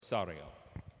Rosario.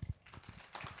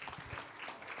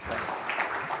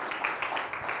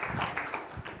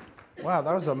 Wow,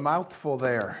 that was a mouthful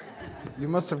there. You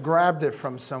must have grabbed it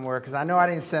from somewhere, because I know I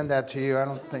didn't send that to you. I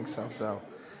don't think so.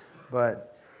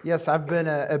 But yes, I've been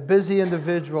a busy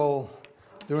individual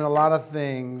doing a lot of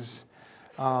things.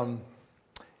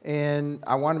 And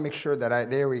I want to make sure that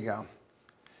there we go.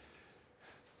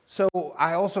 So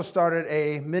I also started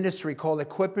a ministry called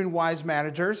Equipping Wise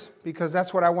Managers, because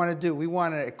that's what I want to do. We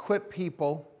want to equip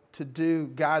people to do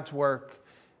God's work.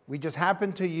 We just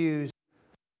happen to use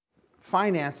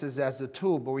finances as the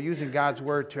tool, but we're using God's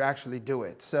word to actually do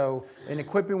it. So in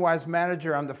Equipping Wise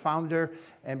Manager, I'm the founder,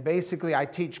 and basically I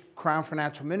teach Crown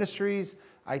Financial Ministries.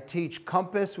 I teach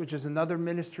Compass, which is another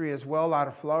ministry as well out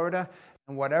of Florida.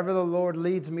 And whatever the Lord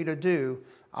leads me to do,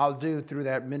 I'll do through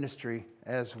that ministry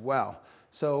as well.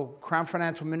 So Crown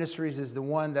Financial Ministries is the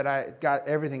one that I got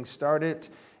everything started,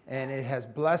 and it has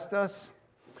blessed us.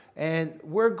 And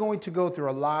we're going to go through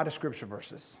a lot of scripture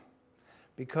verses,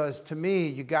 because to me,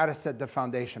 you got to set the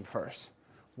foundation first.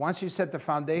 Once you set the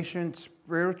foundation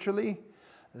spiritually,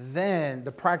 then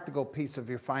the practical piece of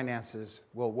your finances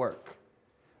will work.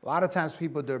 A lot of times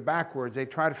people do it backwards. They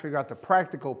try to figure out the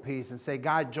practical piece and say,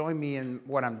 God, join me in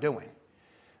what I'm doing.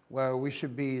 Well, we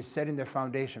should be setting the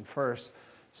foundation first.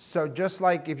 So just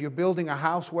like if you're building a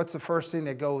house, what's the first thing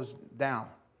that goes down?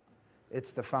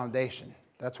 It's the foundation.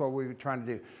 That's what we're trying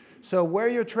to do. So where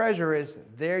your treasure is,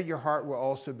 there your heart will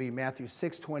also be. Matthew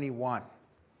 6:21.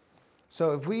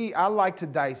 So I like to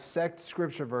dissect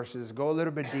scripture verses, go a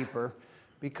little bit deeper,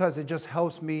 because it just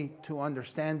helps me to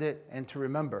understand it and to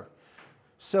remember.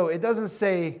 So it doesn't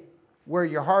say where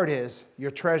your heart is,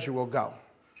 your treasure will go.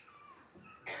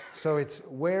 So it's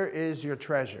where is your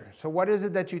treasure? So what is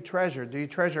it that you treasure? Do you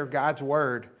treasure God's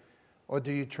word, or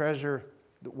do you treasure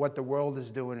what the world is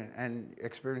doing and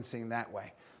experiencing that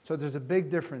way? So there's a big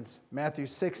difference. Matthew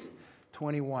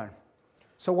 6:21.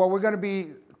 So what we're going to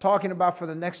be talking about for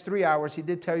the next 3 hours, he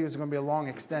did tell you it's going to be a long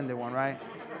extended one, right?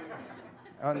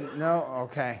 No?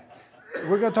 Okay.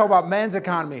 We're going to talk about man's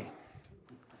economy.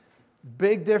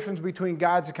 Big difference between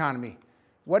God's economy.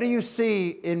 What do you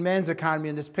see in man's economy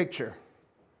in this picture?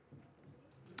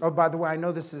 Oh, by the way, I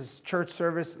know this is church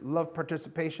service. Love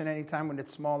participation anytime when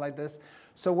it's small like this.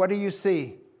 So what do you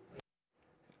see?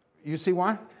 You see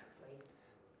what?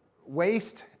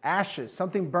 Waste, ashes,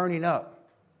 something burning up.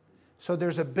 So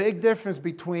there's a big difference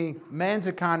between man's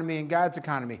economy and God's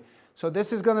economy. So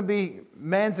this is going to be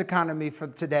man's economy for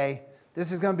today.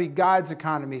 This is going to be God's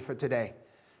economy for today.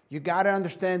 You got to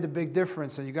understand the big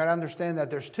difference, and you got to understand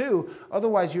that there's two.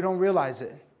 Otherwise, you don't realize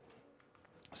it.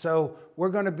 So we're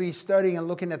going to be studying and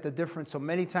looking at the difference. So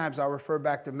many times I'll refer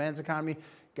back to man's economy,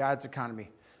 God's economy.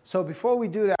 So before we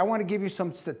do that, I want to give you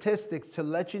some statistics to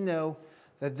let you know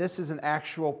that this is an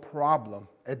actual problem,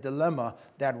 a dilemma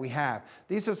that we have.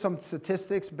 These are some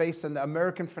statistics based on the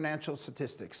American Financial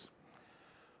Statistics.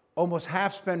 Almost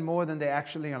half spend more than they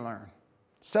actually earn.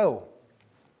 So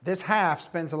this half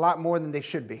spends a lot more than they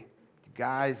should be. You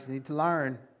guys need to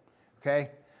learn, okay?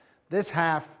 This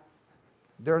half,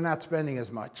 they're not spending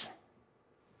as much.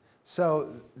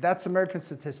 So that's American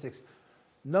statistics.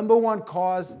 Number one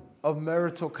cause of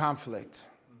marital conflict.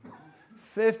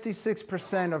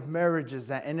 56% of marriages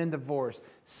that end in divorce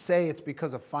say it's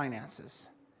because of finances.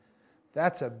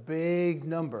 That's a big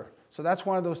number. So that's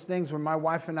one of those things where my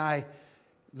wife and I,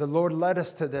 the Lord led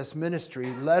us to this ministry,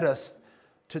 led us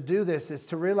to do this, is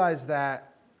to realize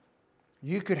that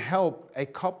you could help a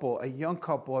couple, a young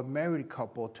couple, a married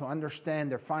couple to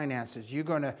understand their finances. You're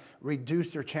going to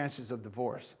reduce their chances of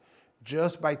divorce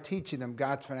just by teaching them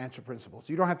God's financial principles.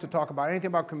 You don't have to talk about anything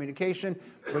about communication,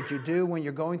 but you do when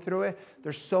you're going through it.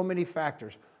 There's so many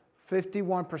factors.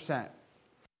 51%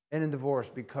 end in divorce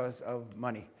because of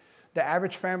money. The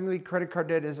average family credit card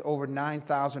debt is over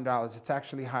 $9,000. It's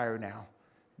actually higher now.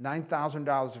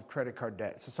 $9,000 of credit card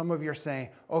debt. So some of you are saying,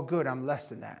 oh, good, I'm less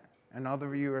than that. And other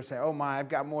of you are saying, oh, my, I've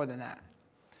got more than that.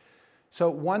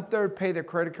 So 1/3 pay their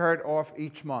credit card off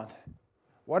each month.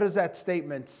 What does that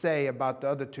statement say about the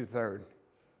other 2/3?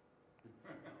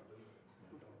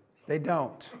 They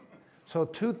don't. So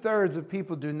 2/3 of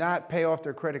people do not pay off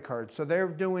their credit cards. So they're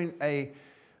doing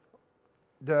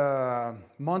the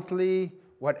monthly,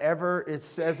 whatever it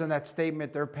says in that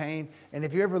statement they're paying. And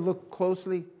if you ever look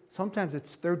closely, sometimes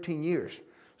it's 13 years.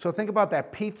 So think about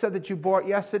that pizza that you bought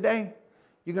yesterday.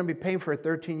 You're going to be paying for it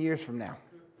 13 years from now,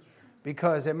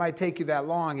 because it might take you that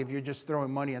long if you're just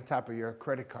throwing money on top of your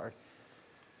credit card.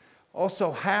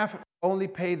 Also, half only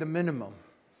pay the minimum.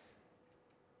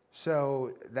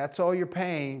 So that's all you're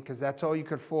paying because that's all you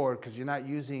could afford, because you're not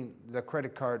using the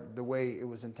credit card the way it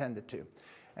was intended to.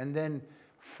 And then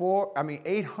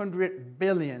 $800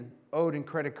 billion owed in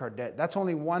credit card debt. That's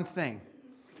only one thing.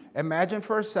 Imagine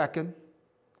for a second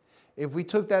if we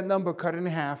took that number, cut it in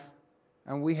half,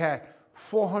 and we had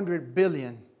 400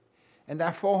 billion, and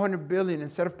that 400 billion,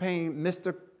 instead of paying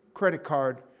Mr. Credit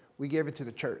Card, we gave it to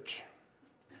the church.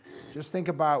 Just think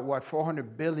about what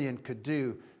 400 billion could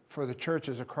do for the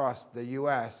churches across the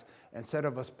U.S. instead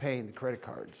of us paying the credit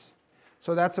cards.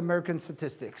 So that's American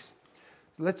statistics.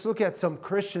 Let's look at some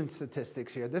Christian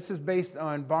statistics here. This is based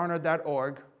on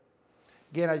Barna.org.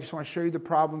 Again, I just want to show you the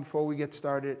problem before we get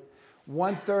started.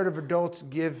 1/3 of adults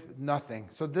give nothing.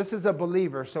 So this is a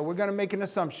believer. So we're going to make an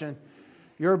assumption.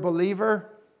 You're a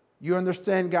believer, you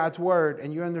understand God's word,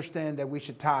 and you understand that we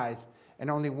should tithe, and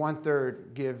only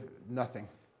 1/3 give nothing.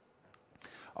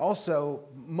 Also,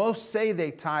 most say they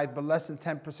tithe, but less than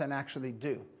 10% actually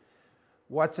do.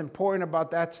 What's important about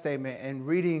that statement and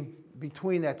reading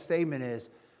between that statement is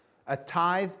a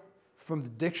tithe from the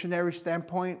dictionary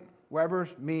standpoint,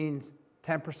 Weber's, means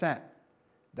 10%.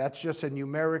 That's just a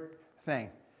numeric thing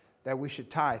that we should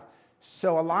tithe.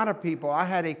 So a lot of people,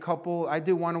 I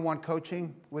do one-on-one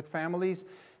coaching with families,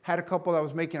 had a couple that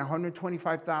was making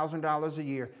 $125,000 a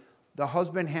year. The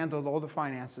husband handled all the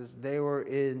finances. They were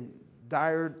in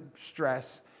dire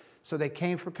stress. So they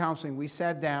came for counseling. We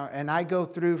sat down, and I go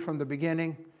through from the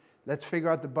beginning. Let's figure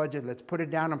out the budget. Let's put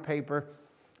it down on paper.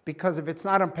 Because if it's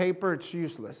not on paper, it's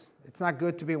useless. It's not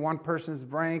good to be in one person's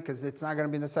brain because it's not going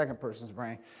to be in the second person's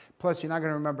brain. Plus, you're not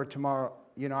going to remember tomorrow.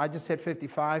 I just hit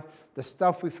 55. The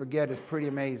stuff we forget is pretty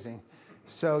amazing.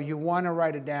 So you want to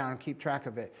write it down and keep track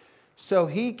of it. So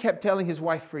he kept telling his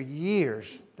wife for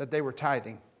years that they were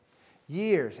tithing.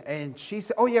 Years. And she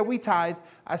said, oh, yeah, we tithe.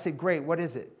 I said, great. What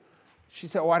is it? She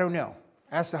said, oh, I don't know.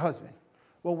 Ask the husband.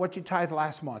 Well, what you tithe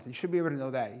last month? You should be able to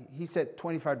know that. He said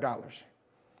 $25.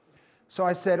 So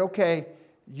I said, okay,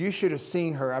 you should have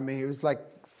seen her. It was like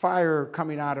fire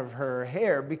coming out of her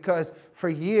hair because for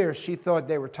years she thought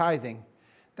they were tithing.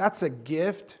 That's a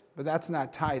gift, but that's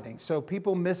not tithing. So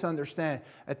people misunderstand.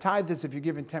 A tithe is if you're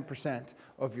giving 10%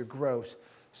 of your gross.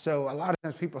 So a lot of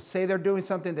times people say they're doing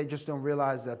something, they just don't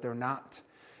realize that they're not.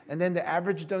 And then the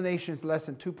average donation is less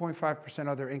than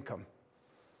 2.5% of their income.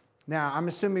 Now, I'm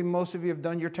assuming most of you have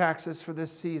done your taxes for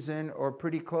this season or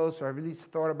pretty close or have at least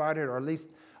thought about it or at least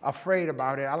afraid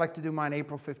about it. I like to do mine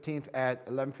April 15th at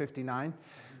 11:59.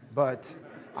 But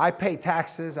I pay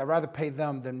taxes. I'd rather pay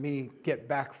them than me get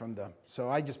back from them. So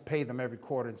I just pay them every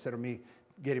quarter instead of me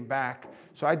getting back.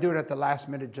 So I do it at the last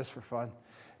minute just for fun.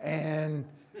 And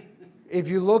if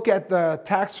you look at the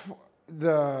tax,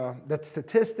 the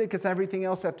statistics and everything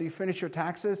else after you finish your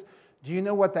taxes, do you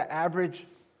know what the average,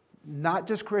 not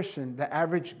just Christian, the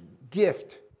average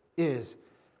gift is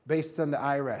based on the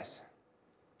IRS?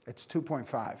 It's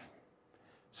 2.5.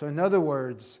 So in other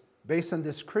words, based on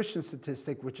this Christian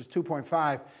statistic, which is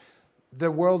 2.5, the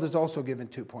world is also given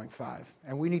 2.5.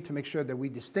 And we need to make sure that we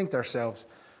distinct ourselves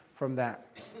from that.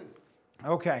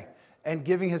 Okay. And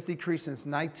giving has decreased since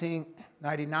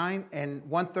 1999, and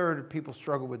 1/3 of people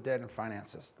struggle with debt and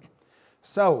finances.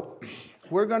 So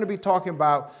we're going to be talking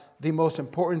about the most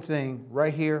important thing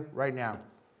right here, right now.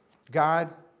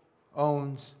 God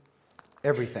owns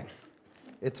everything.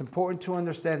 It's important to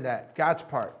understand that. God's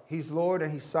part. He's Lord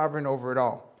and He's sovereign over it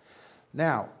all.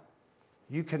 Now,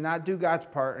 you cannot do God's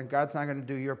part and God's not going to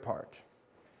do your part.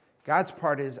 God's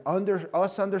part is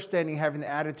us understanding, having the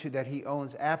attitude that He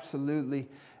owns absolutely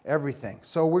everything.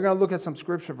 So we're going to look at some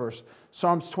scripture verse.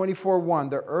 Psalms 24:1,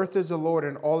 the earth is the Lord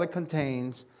and all it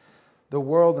contains, the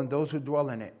world and those who dwell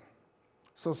in it.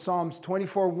 So Psalms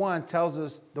 24:1 tells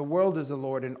us the world is the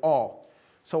Lord and all.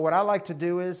 So what I like to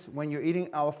do is when you're eating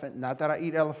elephant, not that I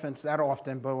eat elephants that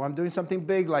often, but when I'm doing something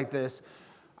big like this,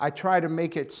 I try to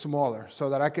make it smaller so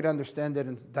that I could understand it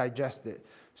and digest it.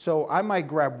 So I might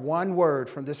grab one word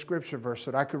from this scripture verse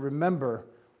so that I could remember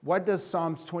what does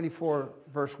Psalms 24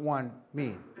 verse 1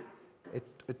 mean.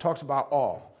 It talks about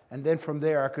all. And then from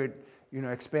there I could,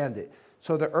 expand it.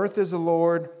 So the earth is the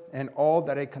Lord and all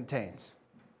that it contains.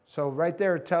 So right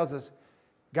there it tells us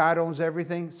God owns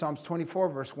everything. Psalms 24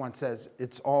 verse 1 says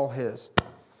it's all His.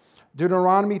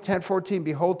 Deuteronomy 10:14,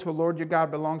 behold, to the Lord your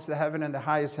God belongs the heaven and the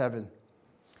highest heaven,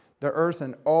 the earth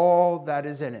and all that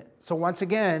is in it. So once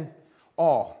again,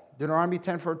 all. Deuteronomy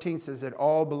 10:14 says it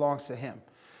all belongs to Him.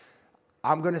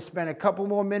 I'm going to spend a couple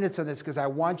more minutes on this because I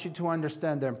want you to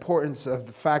understand the importance of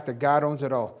the fact that God owns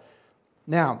it all.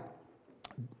 Now,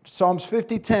 Psalms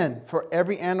 50:10, for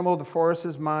every animal of the forest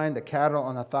is mine, the cattle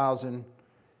on 1,000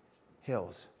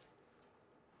 hills.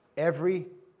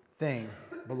 Everything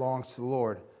belongs to the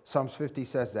Lord. Psalms 50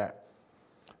 says that.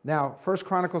 Now, 1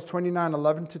 Chronicles 29,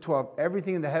 11 to 12.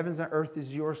 Everything in the heavens and earth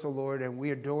is yours, O Lord, and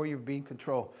we adore you for being in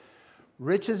control.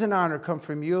 Riches and honor come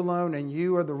from you alone, and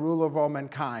you are the ruler of all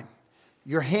mankind.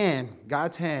 Your hand,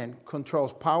 God's hand,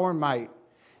 controls power and might,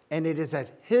 and it is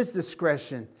at his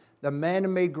discretion the man is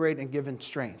made great and given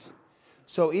strength.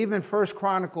 So even 1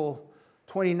 Chronicle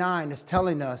 29 is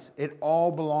telling us it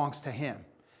all belongs to him.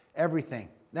 Everything.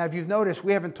 Now, if you've noticed,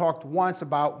 we haven't talked once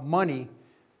about money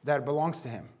that belongs to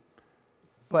him.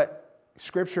 But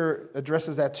Scripture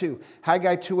addresses that too.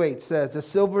 Haggai 2:8 says, the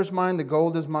silver is mine, the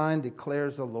gold is mine,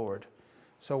 declares the Lord.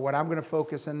 So what I'm going to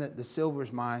focus on, the silver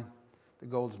is mine, the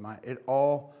gold is mine. It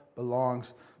all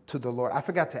belongs to the Lord. I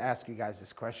forgot to ask you guys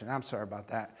this question. I'm sorry about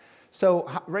that. So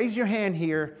raise your hand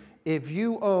here if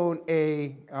you own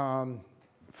a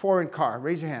foreign car.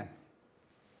 Raise your hand.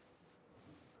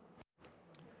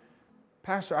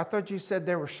 Pastor, I thought you said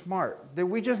they were smart. Did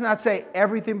we just not say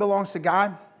everything belongs to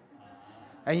God?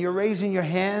 And you're raising your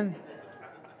hand?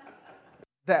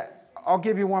 That I'll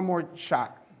give you one more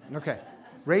shot. Okay.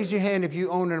 Raise your hand if you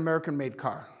own an American-made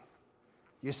car.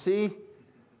 You see?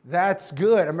 That's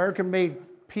good. American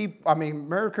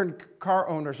car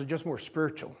owners are just more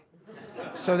spiritual.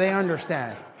 So they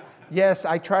understand. Yes,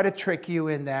 I try to trick you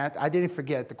in that. I didn't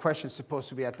forget. The question's supposed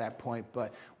to be at that point.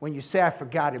 But when you say I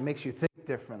forgot, it makes you think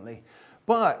differently.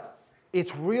 But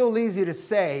it's real easy to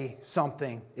say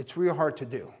something. It's real hard to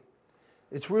do.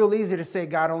 It's real easy to say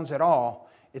God owns it all.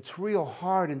 It's real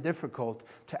hard and difficult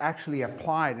to actually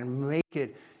apply it and make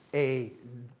it a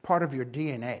part of your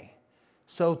DNA.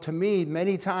 So to me,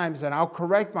 many times, and I'll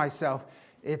correct myself,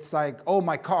 it's like, oh,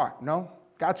 my car. No,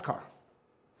 God's car.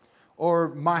 Or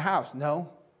my house. No,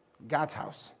 God's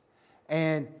house.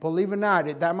 And believe it or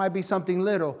not, that might be something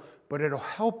little, but it'll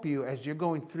help you as you're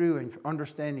going through and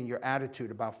understanding your attitude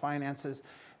about finances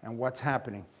and what's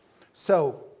happening.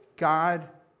 So God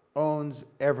owns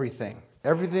everything.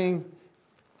 Everything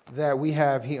that we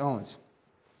have, he owns.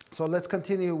 So let's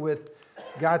continue with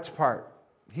God's part.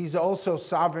 He's also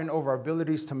sovereign over our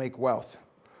abilities to make wealth.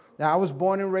 Now, I was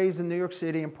born and raised in New York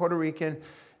City, in Puerto Rican,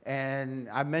 and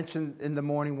I mentioned in the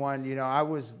morning one, I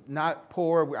was not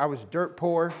poor. I was dirt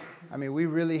poor. I mean, we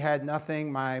really had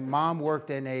nothing. My mom worked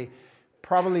in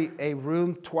probably a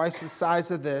room twice the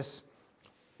size of this,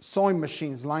 sewing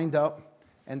machines lined up,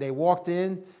 and they walked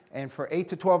in, and for 8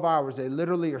 to 12 hours, they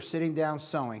literally are sitting down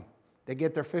sewing. They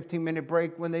get their 15-minute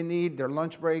break when they need, their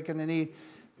lunch break when they need,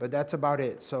 but that's about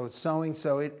it. So it's sewing,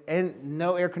 and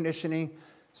no air conditioning.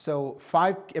 So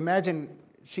imagine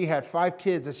she had 5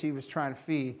 kids that she was trying to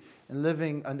feed and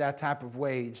living on that type of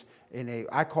wage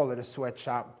I call it a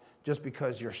sweatshop, just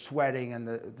because you're sweating and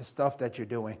the stuff that you're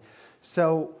doing.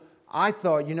 So I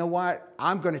thought, you know what?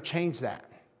 I'm going to change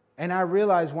that. And I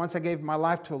realized once I gave my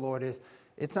life to the Lord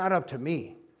it's not up to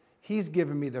me. He's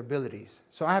given me the abilities.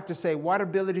 So I have to say, what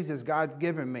abilities has God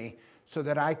given me so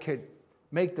that I could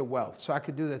make the wealth, so I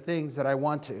could do the things that I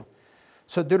want to?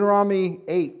 So Deuteronomy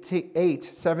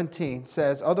 8:17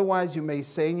 says, otherwise you may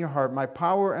say in your heart, my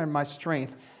power and my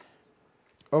strength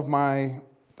I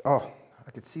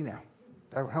could see now.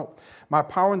 That would help. My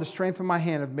power and the strength of my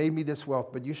hand have made me this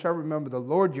wealth, but you shall remember the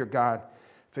Lord your God,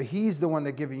 for he's the one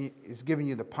that is giving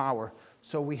you the power.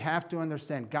 So we have to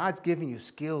understand God's giving you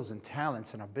skills and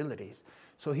talents and abilities.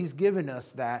 So he's given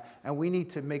us that, and we need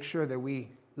to make sure that we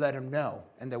let him know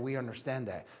and that we understand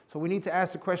that. So we need to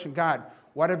ask the question, God,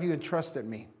 what have you entrusted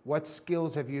me? What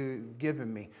skills have you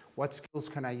given me? What skills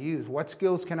can I use? What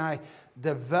skills can I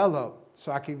develop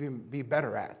so I can even be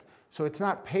better at? So it's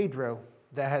not Pedro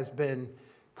that has been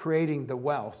creating the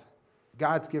wealth.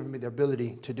 God's given me the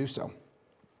ability to do so.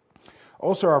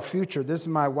 Also, our future. This is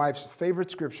my wife's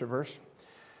favorite scripture verse.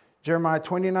 Jeremiah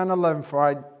 29:11, for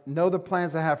I know the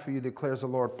plans I have for you, declares the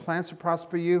Lord. Plans to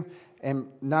prosper you and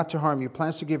not to harm you.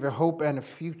 Plans to give you hope and a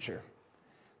future.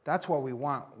 That's what we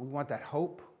want. We want that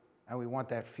hope and we want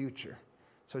that future.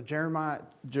 So Jeremiah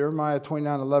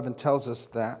 29:11 tells us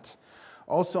that.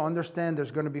 Also understand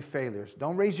there's going to be failures.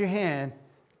 Don't raise your hand,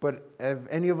 but if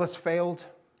any of us failed,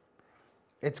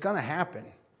 it's going to happen.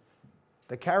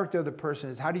 The character of the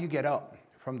person is how do you get up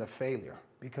from the failure?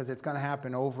 Because it's going to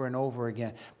happen over and over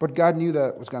again. But God knew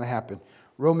that was going to happen.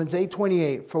 Romans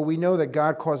 8:28, for we know that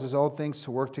God causes all things to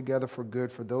work together for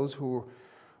good for those who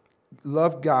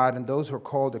love God and those who are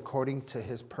called according to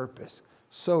his purpose.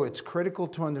 So it's critical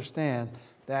to understand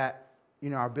that,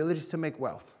 our abilities to make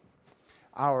wealth,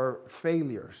 our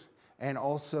failures, and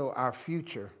also our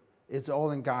future, it's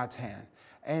all in God's hand.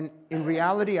 And in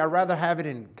reality, I'd rather have it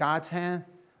in God's hand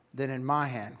than in my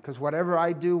hand. Because whatever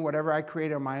I do, whatever I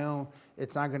create on my own,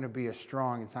 it's not going to be as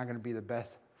strong. It's not going to be the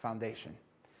best foundation.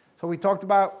 So we talked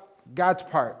about God's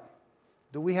part.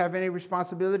 Do we have any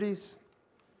responsibilities?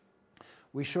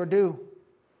 We sure do.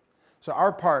 So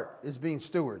our part is being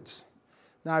stewards.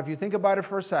 Now, if you think about it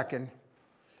for a second,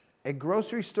 a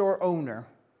grocery store owner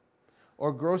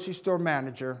or grocery store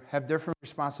manager have different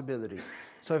responsibilities.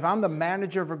 So if I'm the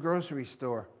manager of a grocery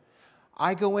store,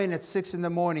 I go in at 6 in the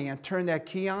morning and turn that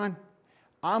key on,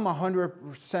 I'm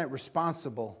 100%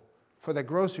 responsible for the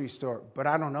grocery store, but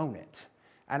I don't own it.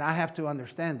 And I have to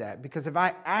understand that, because if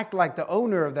I act like the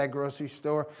owner of that grocery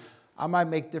store, I might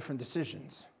make different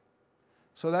decisions.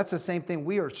 So that's the same thing.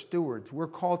 We are stewards. We're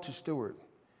called to steward.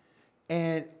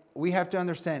 And we have to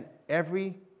understand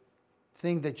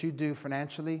everything that you do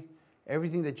financially,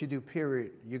 everything that you do,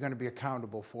 period, you're going to be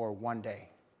accountable for one day.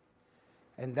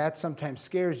 And that sometimes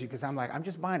scares you, because I'm like, I'm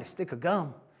just buying a stick of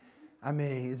gum. I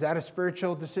mean, is that a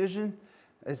spiritual decision?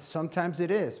 Sometimes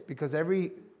it is, because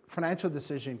every financial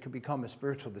decision could become a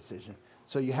spiritual decision.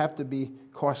 So you have to be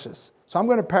cautious. So I'm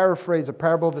going to paraphrase the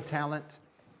parable of the talent,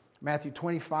 Matthew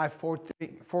 25,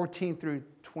 14 through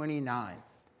 29.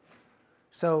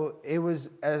 So it was,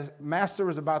 a master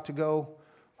was about to go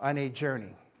on a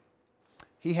journey.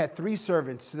 He had 3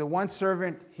 servants. To the one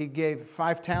servant, he gave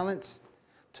 5 talents.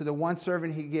 To the one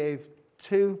servant, he gave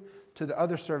 2. To the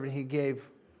other servant, he gave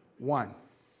 1.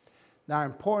 Now,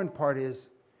 important part is,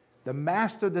 the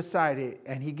master decided,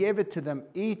 and he gave it to them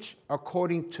each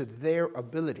according to their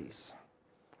abilities.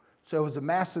 So it was the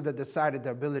master that decided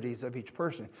the abilities of each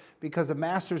person, because the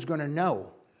master is going to know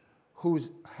who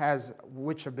has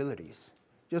which abilities,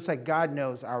 just like God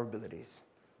knows our abilities.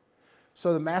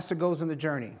 So the master goes on the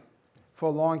journey for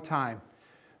a long time.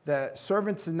 The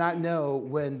servants did not know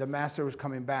when the master was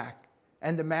coming back,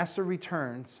 and the master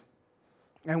returns.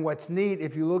 And what's neat,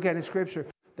 if you look at it in Scripture,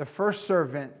 the first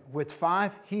servant with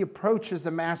 5, he approaches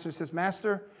the master and says,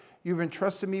 Master, you've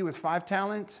entrusted me with 5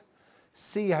 talents.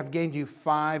 See, I've gained you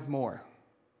 5 more.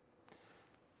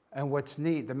 And what's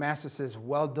neat, the master says,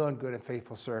 well done, good and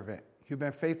faithful servant. You've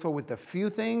been faithful with a few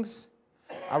things.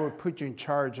 I will put you in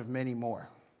charge of many more.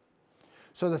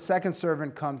 So the second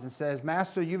servant comes and says,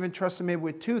 Master, you've entrusted me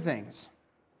with 2 things.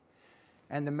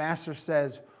 And the master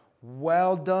says,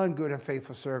 well done, good and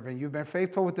faithful servant. You've been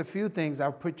faithful with a few things.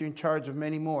 I'll put you in charge of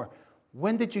many more.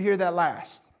 When did you hear that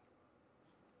last?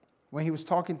 When he was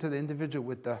talking to the individual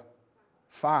with the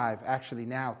 5, actually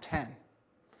now 10.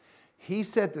 He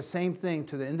said the same thing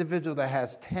to the individual that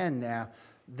has 10 now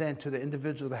than to the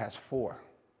individual that has 4.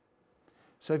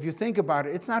 So if you think about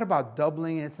it, it's not about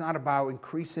doubling. It's not about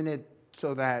increasing it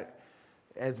so that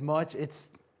as much. It's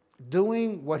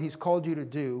doing what he's called you to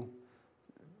do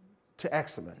to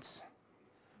excellence.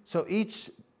 So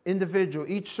each individual,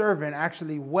 each servant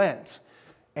actually went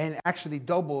and actually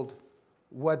doubled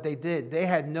what they did. They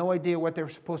had no idea what they were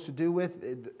supposed to do with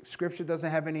it. Scripture doesn't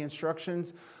have any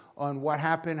instructions on what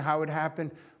happened, how it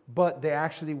happened, but they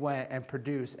actually went and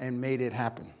produced and made it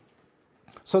happen.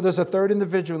 So there's a third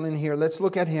individual in here. Let's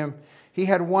look at him. He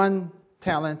had 1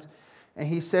 talent, and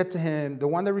he said to him, the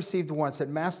one that received 1 said,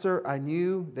 Master, I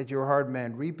knew that you're a hard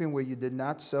man, reaping where you did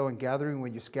not sow and gathering where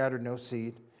you scattered no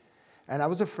seed. And I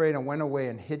was afraid and went away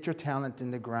and hid your talent in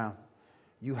the ground.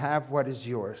 You have what is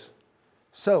yours.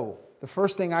 So the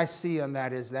first thing I see on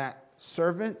that is that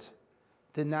servant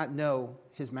did not know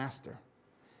his master.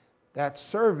 That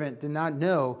servant did not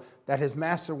know that his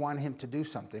master wanted him to do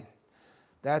something.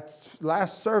 That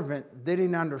last servant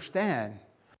didn't understand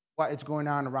what is going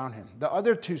on around him. The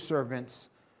other 2 servants,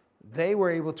 they were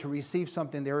able to receive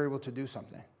something. They were able to do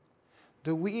something.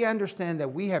 Do we understand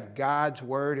that we have God's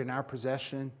word in our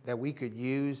possession that we could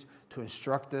use to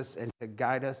instruct us and to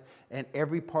guide us in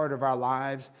every part of our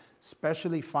lives,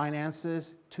 especially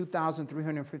finances?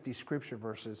 2,350 scripture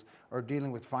verses are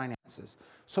dealing with finances.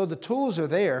 So the tools are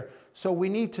there. So we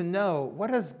need to know,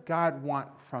 what does God want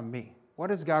from me? What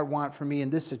does God want from me in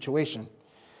this situation?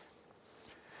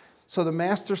 So the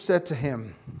master said to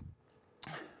him,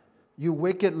 you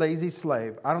wicked, lazy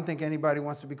slave. I don't think anybody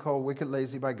wants to be called wicked,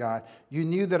 lazy by God. You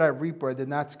knew that I reap where I did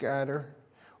not scatter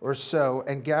or sow,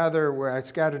 and gather where I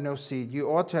scattered no seed. You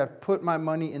ought to have put my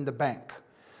money in the bank.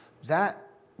 That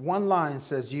one line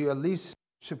says you at least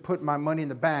should put my money in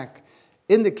the bank,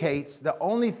 indicates the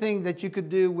only thing that you could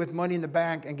do with money in the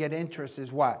bank and get interest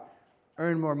is what?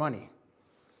 Earn more money.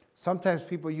 Sometimes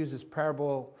people use this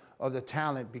parable of the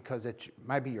talent because it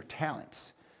might be your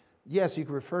talents. Yes, you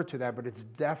can refer to that, but it's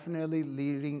definitely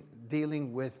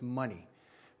dealing with money.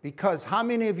 Because how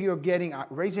many of you are getting,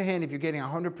 raise your hand if you're getting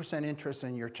 100% interest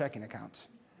in your checking accounts?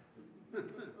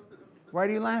 Why are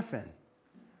you laughing?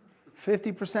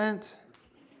 50%?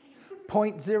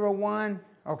 0.01?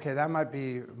 Okay, that might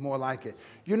be more like it.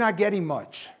 You're not getting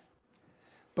much.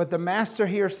 But the master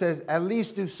here says, at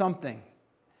least do something.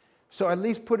 So at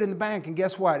least put it in the bank. And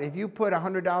guess what? If you put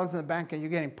 $100 in the bank and you're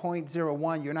getting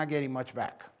 0.01, you're not getting much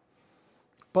back.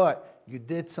 But you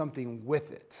did something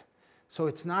with it. So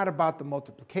it's not about the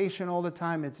multiplication all the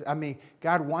time.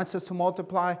 God wants us to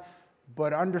multiply,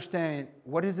 but understand,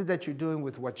 what is it that you're doing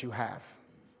with what you have?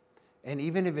 And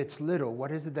even if it's little,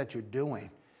 what is it that you're doing?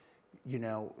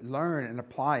 Learn and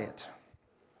apply it.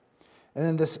 And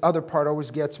then this other part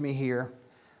always gets me here.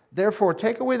 Therefore,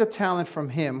 take away the talent from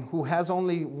him who has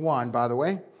only one, by the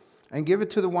way, and give it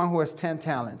to the one who has 10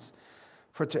 talents.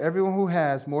 For to everyone who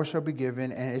has, more shall be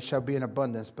given, and it shall be in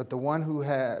abundance. But the one who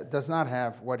does not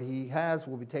have what he has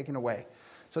will be taken away.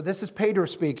 So this is Pedro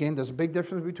speaking. There's a big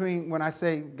difference between when I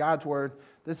say God's word.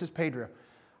 This is Pedro.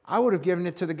 I would have given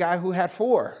it to the guy who had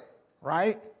 4,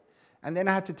 right? And then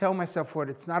I have to tell myself,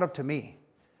 it's not up to me.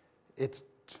 It's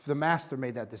the master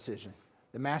made that decision.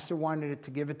 The master wanted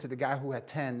to give it to the guy who had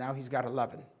 10. Now he's got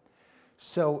 11.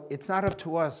 So it's not up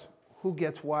to us who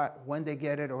gets what, when they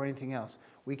get it, or anything else.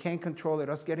 We can't control it.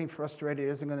 Us getting frustrated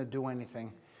isn't going to do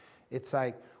anything. It's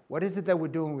like, what is it that we're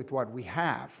doing with what we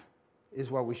have is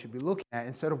what we should be looking at,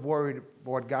 instead of worried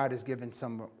what God has given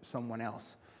someone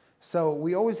else. So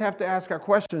we always have to ask our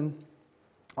question,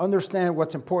 understand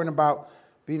what's important about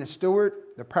being a steward.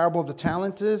 The parable of the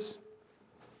talents is,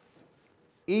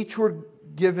 each were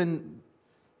given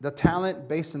the talent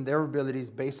based on their abilities,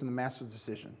 based on the master's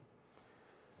decision.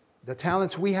 The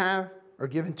talents we have are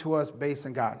given to us based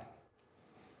on God.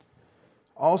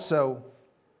 Also,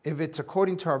 if it's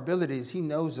according to our abilities, he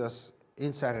knows us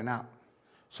inside and out.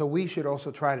 So we should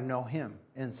also try to know him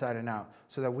inside and out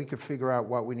so that we could figure out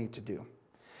what we need to do.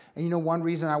 And one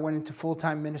reason I went into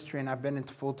full-time ministry, and I've been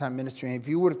into full-time ministry, and if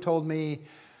you would have told me,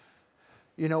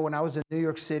 when I was in New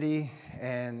York City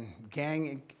and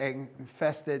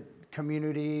gang-infested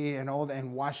community and all that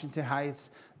in Washington Heights,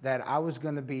 that I was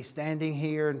going to be standing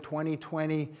here in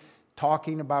 2020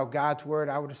 talking about God's word,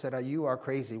 I would have said, you are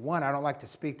crazy. One, I don't like to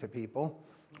speak to people,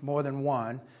 more than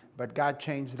one, but God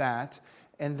changed that.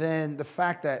 And then the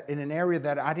fact that in an area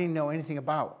that I didn't know anything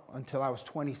about until I was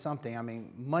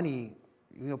 20-something, money,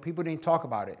 people didn't talk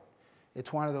about it.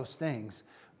 It's one of those things.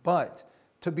 But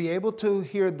to be able to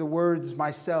hear the words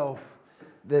myself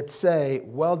that say,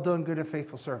 well done, good and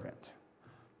faithful servant.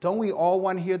 Don't we all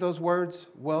want to hear those words?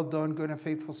 Well done, good and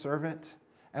faithful servant.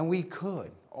 And we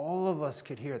could. All of us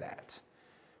could hear that.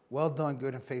 Well done,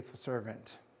 good and faithful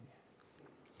servant.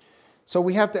 So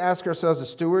we have to ask ourselves as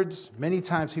stewards. Many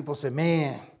times people say,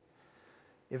 man,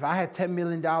 if I had $10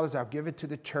 million, I'll give it to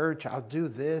the church. I'll do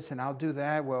this and I'll do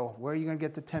that. Well, where are you going to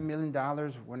get the $10 million?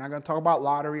 We're not going to talk about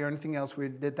lottery or anything else. We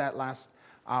did that last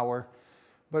hour.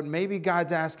 But maybe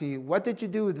God's asking you, what did you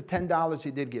do with the $10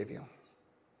 he did give you?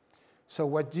 So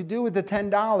what you do with the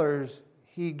 $10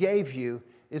 he gave you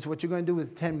is what you're going to do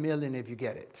with $10 million if you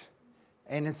get it.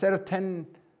 And instead of $10,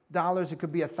 it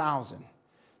could be 1,000.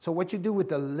 So what you do with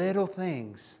the little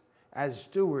things as a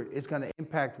steward is going to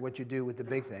impact what you do with the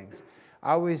big things.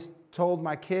 I always told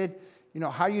my kid,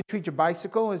 how you treat your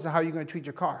bicycle is how you're going to treat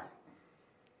your car.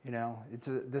 It's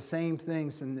the same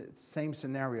things and the same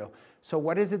scenario. So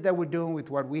what is it that we're doing with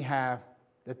what we have,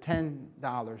 the $10,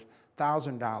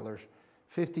 $1,000,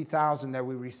 $50,000 that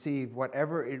we receive,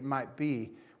 whatever it might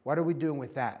be, what are we doing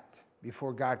with that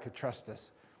before God could trust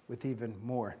us with even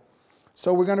more?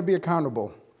 So we're going to be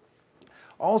accountable.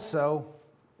 Also,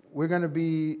 we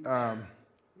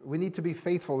need to be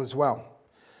faithful as well.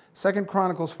 1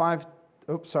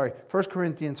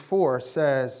 Corinthians 4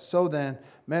 says, so then,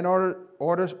 men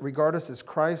regard us as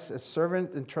Christ, as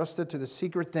servant entrusted to the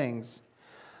secret things.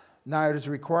 Now it is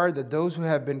required that those who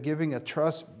have been giving a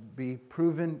trust be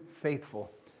proven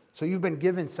faithful. So you've been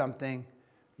given something,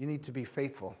 you need to be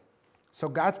faithful. So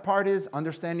God's part is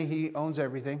understanding he owns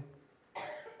everything.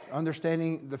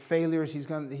 Understanding the failures,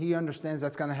 he understands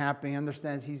that's going to happen. He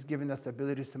understands he's given us the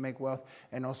abilities to make wealth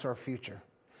and also our future.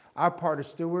 Our part as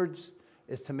stewards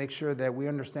is to make sure that we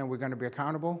understand we're going to be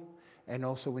accountable, and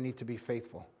also we need to be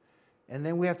faithful. And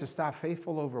then we have to stop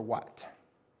faithful over what?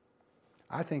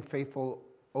 I think faithful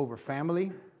over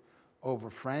family, over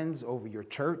friends, over your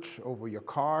church, over your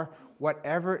car,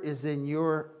 whatever is in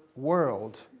your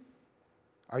world,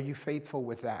 are you faithful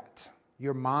with that?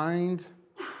 Your mind,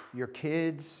 your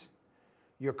kids,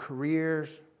 your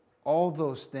careers, all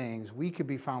those things, we could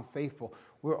be found faithful.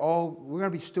 We're going to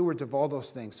be stewards of all those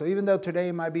things. So even though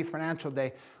today might be financial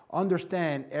day,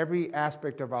 understand every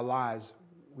aspect of our lives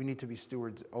we need to be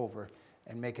stewards over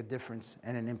and make a difference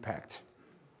and an impact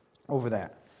over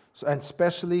that. So, and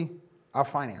especially our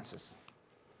finances.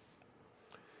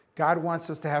 God wants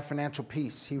us to have financial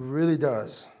peace. He really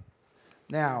does.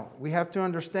 Now, we have to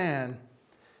understand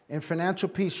And financial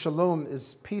peace, shalom,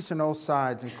 is peace on all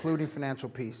sides, including financial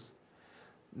peace.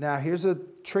 Now, here's a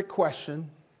trick question.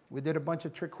 We did a bunch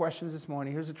of trick questions this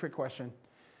morning. Here's a trick question.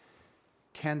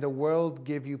 Can the world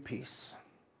give you peace?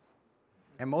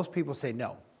 And most people say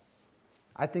no.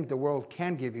 I think the world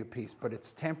can give you peace, but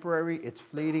it's temporary, it's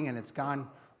fleeting, and it's gone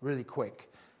really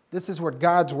quick. This is what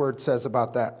God's word says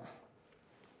about that.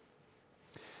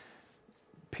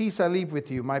 Peace I leave with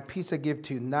you, my peace I give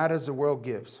to you, not as the world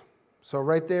gives. So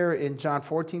right there in John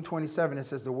 14:27, it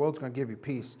says the world's going to give you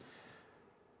peace.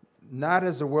 Not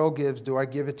as the world gives do I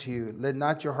give it to you. Let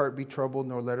not your heart be troubled,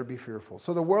 nor let it be fearful.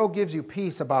 So the world gives you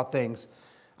peace about things.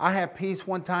 I had peace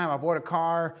one time. I bought a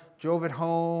car, drove it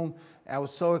home. I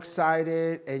was so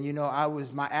excited. And,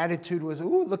 my attitude was,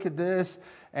 ooh, look at this.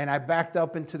 And I backed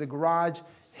up into the garage,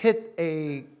 hit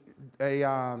a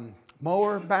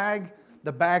mower bag.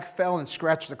 The bag fell and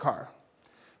scratched the car.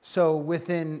 So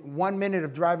within 1 minute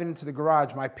of driving into the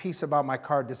garage, my peace about my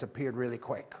car disappeared really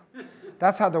quick.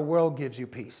 That's how the world gives you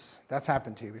peace. That's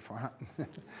happened to you before,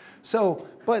 huh?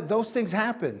 But those things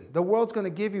happen. The world's going to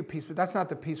give you peace, but that's not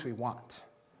the peace we want.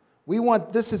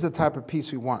 This is the type of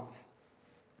peace we want.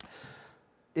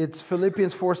 It's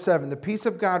Philippians 4:7. The peace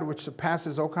of God, which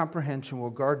surpasses all comprehension, will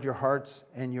guard your hearts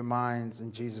and your minds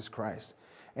in Jesus Christ.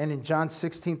 And in John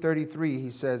 16:33,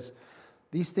 he says,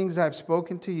 these things I have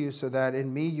spoken to you so that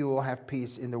in me you will have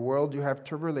peace. In the world you have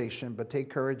tribulation, but take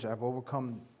courage, I've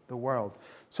overcome the world.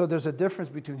 So there's a difference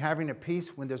between having a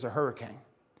peace when there's a hurricane.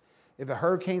 If a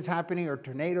hurricane's happening or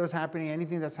tornado's happening,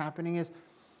 anything that's happening is,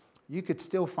 you could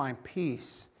still find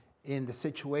peace in the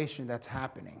situation that's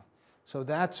happening. So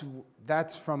that's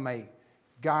from a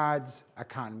God's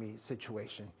economy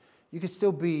situation. You could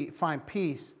still find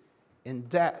peace in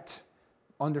debt,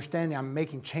 understanding I'm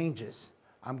making changes.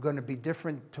 I'm going to be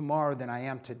different tomorrow than I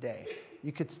am today.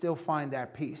 You could still find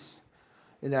that peace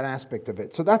in that aspect of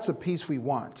it. So that's the peace we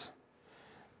want.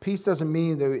 Peace doesn't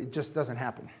mean that it just doesn't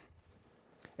happen.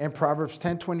 In Proverbs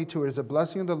 10:22, it is a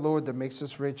blessing of the Lord that makes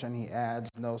us rich, and he adds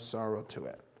no sorrow to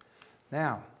it.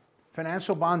 Now,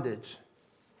 financial bondage.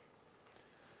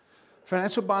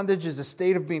 Financial bondage is a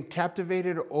state of being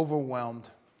captivated or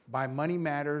overwhelmed by money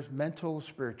matters, mental or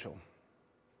spiritual.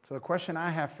 So the question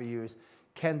I have for you is,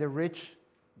 can the rich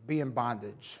be in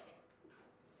bondage?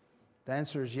 The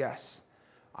answer is yes.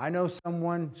 I know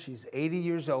someone, she's 80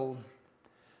 years old,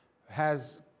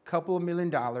 has a couple of $1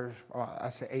 million, or I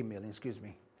say 8 million, excuse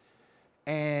me.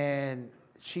 And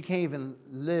she can't even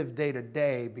live day to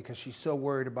day because she's so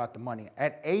worried about the money.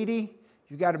 At 80,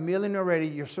 you got $1 million already.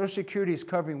 Your Social Security is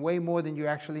covering way more than you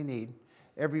actually need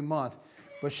every month.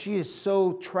 But she is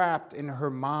so trapped in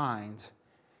her mind.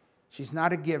 She's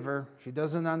not a giver. She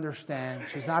doesn't understand.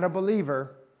 She's not a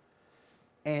believer.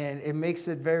 And it makes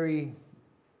it very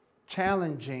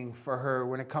challenging for her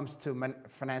when it comes to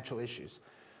financial issues.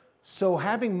 So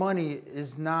having money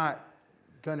is not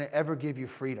going to ever give you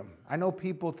freedom. I know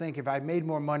people think if I made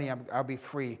more money, I'll be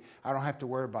free. I don't have to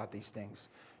worry about these things.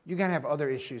 You're going to have other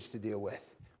issues to deal with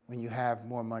when you have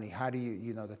more money. How do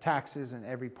you the taxes and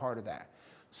every part of that.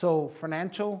 So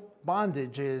financial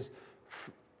bondage is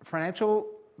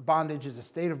a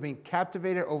state of being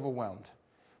captivated, overwhelmed.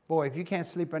 Boy, if you can't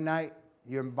sleep at night,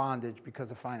 you're in bondage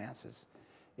because of finances.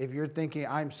 If you're thinking,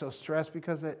 I'm so stressed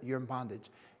because of it, you're in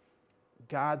bondage.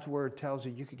 God's word tells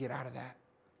you could get out of that.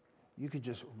 You could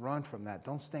just run from that.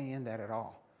 Don't stay in that at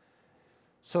all.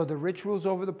 So the rich rules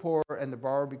over the poor, and the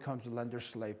borrower becomes the lender's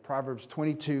slave. Proverbs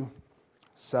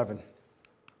 22:7.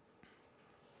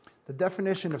 The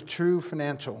definition of true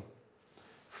financial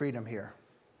freedom here.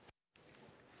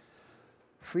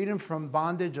 Freedom from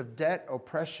bondage of debt,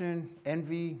 oppression,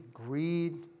 envy,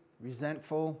 greed,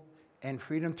 resentful, and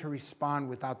freedom to respond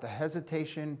without the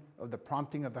hesitation of the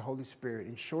prompting of the Holy Spirit.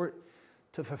 In short,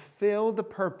 to fulfill the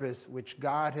purpose which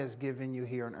God has given you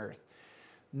here on earth.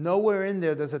 Nowhere in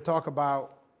there does it talk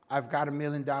about, I've got $1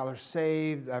 million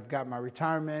saved, I've got my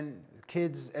retirement,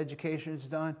 kids' education's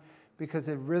done, because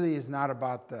it really is not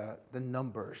about the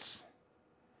numbers.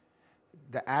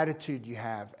 The attitude you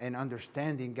have and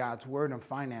understanding God's word and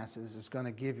finances is going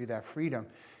to give you that freedom.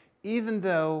 Even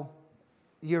though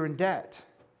you're in debt,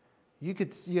 you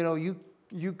could,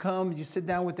 you come, you sit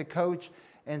down with the coach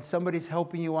and somebody's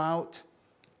helping you out.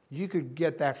 You could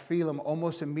get that feeling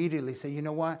almost immediately. Say, you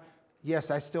know what? Yes,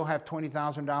 I still have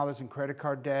 $20,000 in credit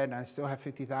card debt, and I still have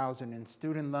 $50,000 in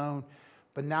student loan,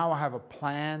 but now I have a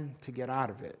plan to get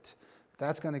out of it.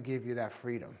 That's going to give you that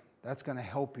freedom. That's going to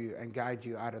help you and guide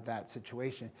you out of that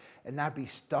situation and not be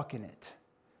stuck in it.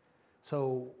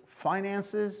 So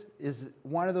finances is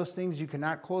one of those things you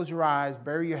cannot close your eyes,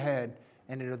 bury your head,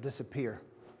 and it'll disappear.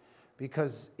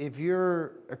 Because if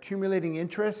you're accumulating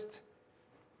interest,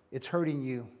 it's hurting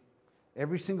you.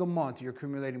 Every single month, you're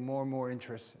accumulating more and more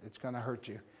interest. It's going to hurt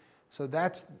you. So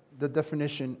that's the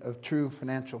definition of true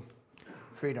financial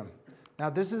freedom. Now,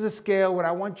 this is a scale, what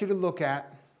I want you to look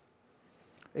at.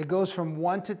 It goes from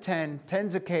 1 to 10.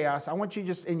 10's a chaos. I want you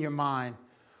just in your mind,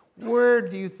 where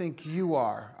do you think you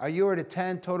are? Are you at a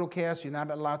 10, total chaos? You're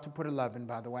not allowed to put 11,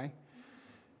 by the way.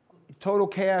 Total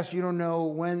chaos, you don't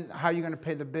know how you're going to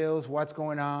pay the bills, what's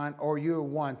going on, or you're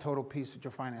 1, total peace with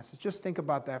your finances. Just think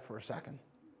about that for a second.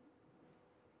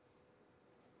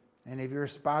 And if you're a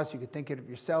spouse, you could think of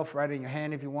yourself, write it in your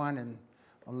hand if you want, and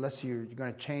unless you're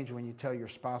going to change when you tell your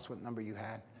spouse what number you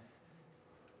had.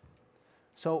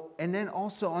 So, and then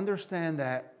also understand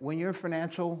that when you're in a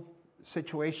financial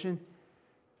situation,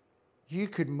 you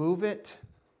could move it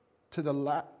to the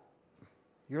left.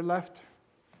 Your left?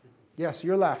 Yes,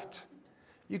 your left.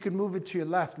 You could move it to your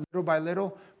left little by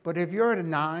little, but if you're at a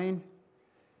 9,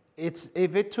 if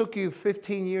it took you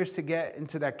 15 years to get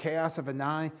into that chaos of a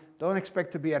 9, don't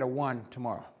expect to be at a 1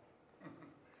 tomorrow.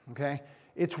 Okay?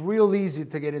 It's real easy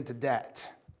to get into debt.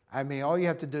 I mean, all you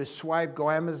have to do is swipe, go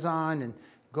Amazon, and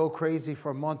go crazy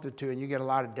for a month or two, and you get a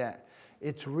lot of debt.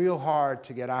 It's real hard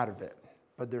to get out of it,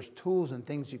 but there's tools and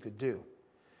things you could do.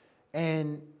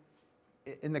 And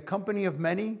in the company of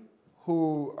many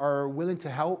who are willing to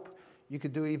help, you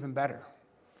could do even better,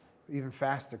 even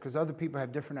faster, because other people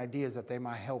have different ideas that they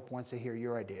might help once they hear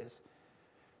your ideas.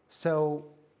 So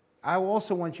I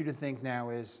also want you to think now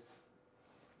is,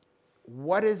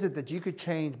 what is it that you could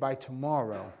change by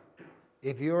tomorrow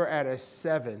if you're at a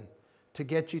 7 to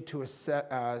get you to a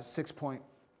 6.5?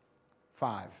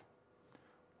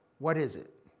 What is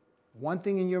it? One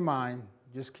thing in your mind,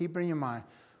 just keep it in your mind.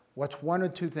 What's 1 or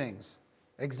 2 things?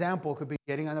 Example could be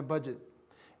getting on a budget.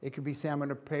 It could be saying, I'm going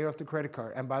to pay off the credit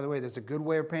card. And by the way, there's a good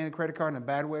way of paying the credit card and a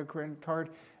bad way of credit card.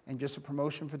 And just a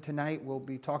promotion for tonight, we'll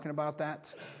be talking about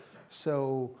that.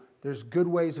 So there's good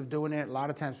ways of doing it. A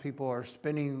lot of times people are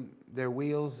spinning their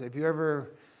wheels.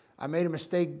 I made a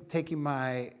mistake taking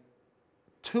my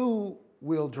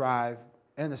 2-wheel drive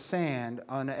in the sand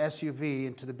on an SUV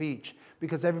into the beach,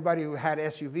 because everybody who had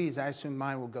SUVs, I assumed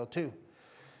mine would go too.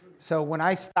 So when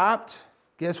I stopped,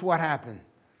 guess what happened?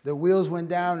 The wheels went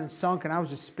down and sunk, and I was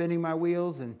just spinning my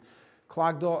wheels and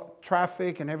clogged up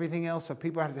traffic and everything else, so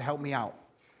people had to help me out.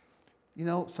 You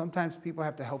know, sometimes people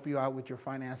have to help you out with your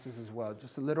finances as well.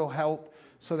 Just a little help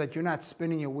so that you're not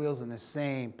spinning your wheels in the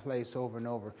same place over and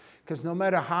over. Because no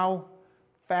matter how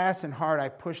fast and hard I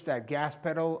pushed that gas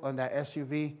pedal on that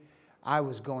SUV, I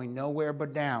was going nowhere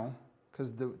but down,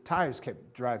 because the tires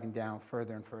kept driving down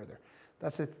further and further.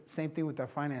 That's the same thing with our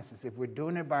finances. If we're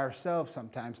doing it by ourselves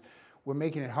sometimes, we're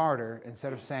making it harder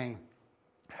instead of saying,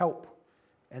 help,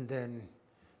 and then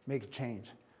make a change.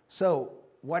 So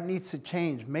what needs to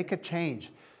change? Make a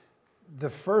change. The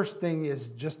first thing is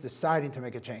just deciding to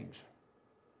make a change.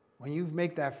 When you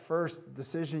make that first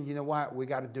decision, you know what? We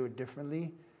got to do it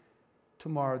differently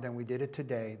tomorrow than we did it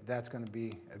today. That's going to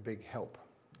be a big help.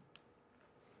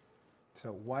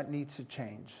 So what needs to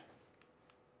change?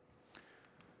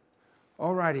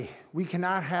 All righty. We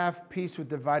cannot have peace with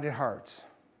divided hearts.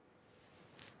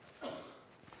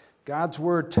 God's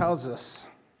word tells us,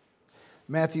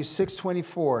 Matthew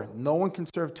 6:24, no one can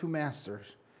serve 2 masters,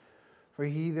 for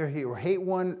he will hate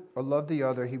one or love the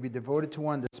other. He'll be devoted to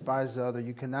one, despise the other.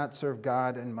 You cannot serve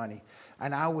God and money.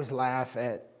 And I always laugh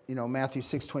at, Matthew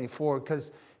 6:24,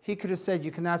 because he could have said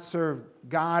you cannot serve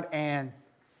God and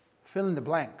fill in the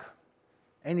blank.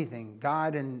 Anything,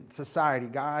 God and society,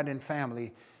 God and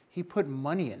family. He put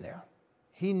money in there.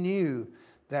 He knew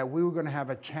that we were going to have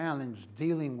a challenge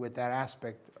dealing with that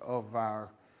aspect of our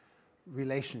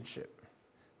relationship,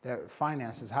 the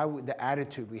finances, the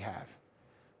attitude we have.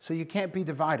 So you can't be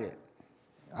divided.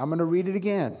 I'm going to read it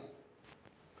again.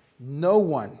 No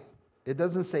one, it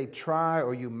doesn't say try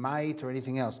or you might or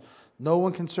anything else. No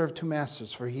one can serve 2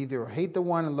 masters, for he either hate the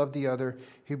one and love the other.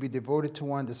 He'll be devoted to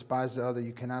one, despise the other.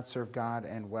 You cannot serve God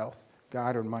and wealth,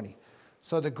 God or money.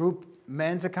 So the group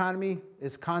men's economy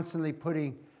is constantly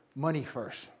putting money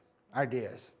first,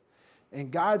 ideas.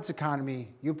 In God's economy,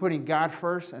 you're putting God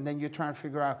first, and then you're trying to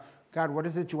figure out, God, what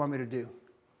is it you want me to do?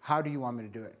 How do you want me to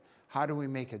do it? How do we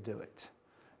make it do it?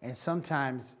 And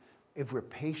sometimes, if we're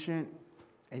patient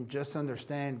and just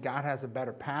understand God has a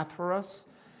better path for us,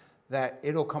 that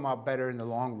it'll come out better in the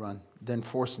long run than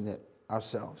forcing it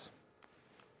ourselves.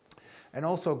 And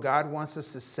also, God wants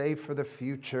us to save for the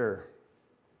future.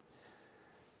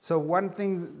 So one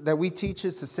thing that we teach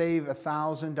is to save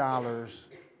 $1,000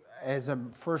 as a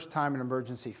first-time and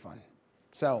emergency fund.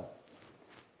 So,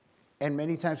 and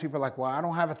many times people are like, well, I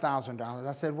don't have $1,000.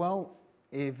 I said, well,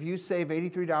 if you save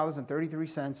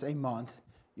 $83.33 a month,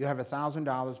 you have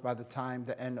 $1,000 by the time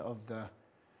the end of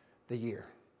the year.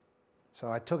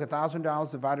 So I took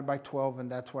 $1,000 divided by 12,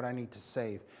 and that's what I need to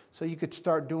save. So you could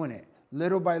start doing it.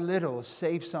 Little by little,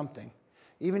 save something.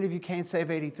 Even if you can't save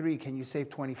 83, can you save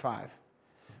 25?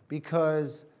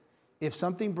 Because if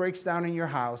something breaks down in your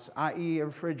house, i.e. a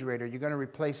refrigerator, you're going to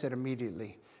replace it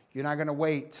immediately. You're not going to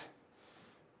wait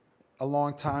a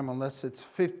long time unless it's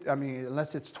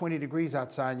 20 degrees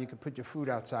outside and you can put your food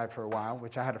outside for a while,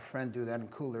 which I had a friend do that in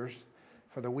coolers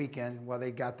for the weekend while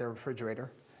they got their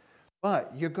refrigerator.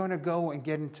 But you're going to go and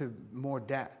get into more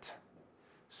debt.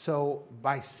 So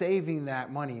by saving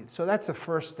that money, so that's the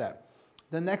first step.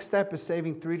 The next step is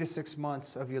saving 3 to 6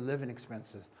 months of your living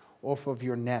expenses off of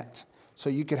your net so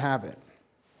you could have it.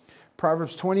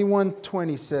 Proverbs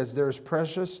 21:20 says, there is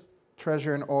precious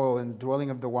treasure in oil in the dwelling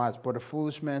of the wise, but a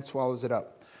foolish man swallows it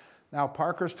up. Now,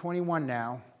 Parker's 21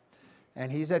 now,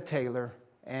 and he's at Taylor.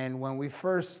 And when we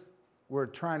first were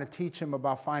trying to teach him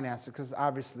about finances, because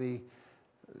obviously,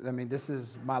 this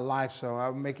is my life, so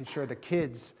I'm making sure the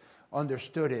kids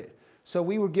understood it. So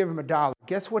we would give him $1.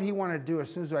 Guess what he wanted to do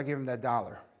as soon as I gave him that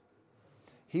 $1?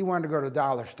 He wanted to go to the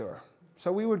dollar store.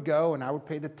 So we would go, and I would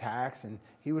pay the tax, and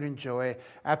he would enjoy it.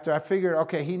 After I figured,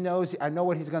 okay, I know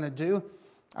what he's going to do.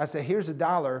 I said, here's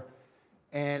 $1,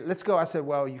 and let's go. I said,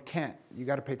 well, you can't. You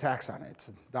got to pay tax on it.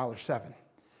 It's $1.07.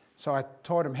 So I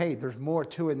taught him, hey, there's more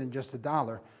to it than just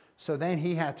 $1. So then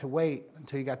he had to wait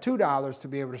until he got $2 to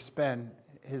be able to spend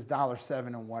his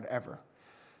 $1.07 on whatever.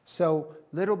 So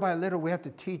little by little, we have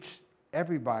to teach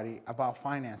everybody about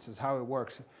finances, how it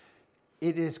works.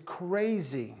 It is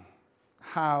crazy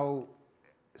how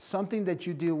something that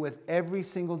you deal with every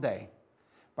single day,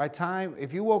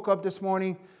 if you woke up this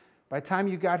morning, by the time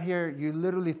you got here, you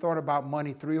literally thought about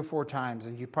money 3 or 4 times,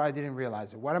 and you probably didn't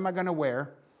realize it. What am I going to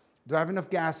wear? Do I have enough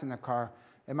gas in the car?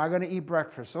 Am I going to eat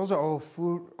breakfast? Those are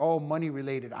all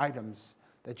money-related items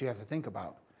that you have to think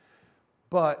about.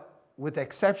 But with the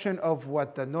exception of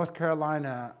what the North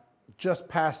Carolina just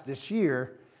passed this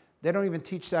year, they don't even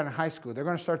teach that in high school. They're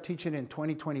going to start teaching it in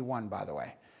 2021, by the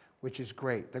way, which is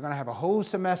great. They're going to have a whole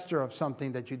semester of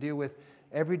something that you deal with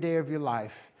every day of your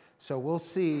life. So we'll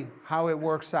see how it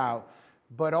works out.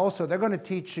 But also, they're going to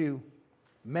teach you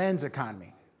men's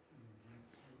economy.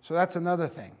 So that's another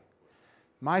thing.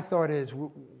 My thought is,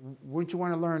 wouldn't you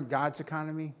want to learn God's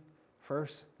economy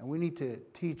first? And we need to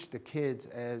teach the kids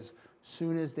as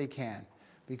soon as they can,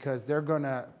 because they're going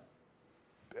to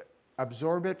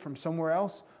absorb it from somewhere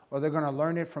else, or they're going to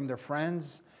learn it from their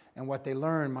friends, and what they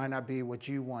learn might not be what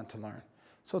you want to learn.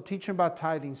 So teach them about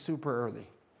tithing super early.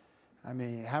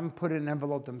 Have them put it in an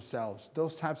envelope themselves.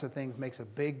 Those types of things makes a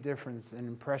big difference and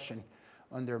impression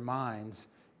on their minds.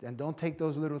 And don't take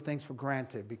those little things for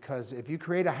granted, because if you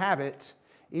create a habit,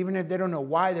 even if they don't know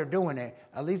why they're doing it,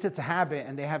 at least it's a habit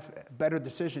and they have a better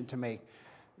decision to make.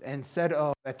 Instead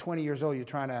of at 20 years old, you're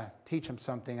trying to teach them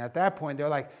something. At that point, they're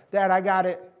like, Dad, I got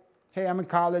it. Hey, I'm in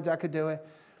college, I could do it.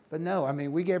 But no,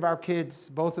 we gave our kids,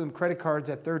 both of them, credit cards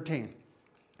at 13.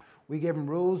 We gave them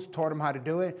rules, taught them how to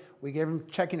do it. We gave them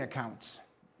checking accounts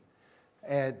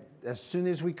as soon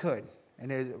as we could.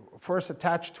 And it first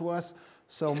attached to us.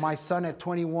 So my son at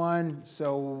 21,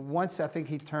 so once I think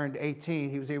he turned 18,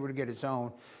 he was able to get his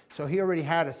own. So he already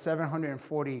had a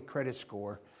 740 credit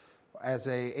score as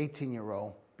a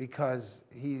 18-year-old, because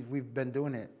we've been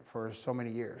doing it for so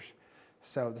many years.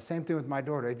 So the same thing with my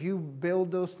daughter. If you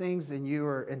build those things and you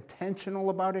are intentional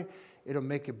about it, it'll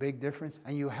make a big difference,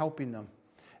 and you're helping them.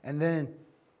 And then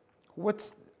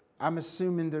I'm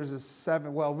assuming there's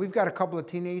we've got a couple of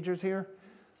teenagers here.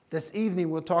 This evening,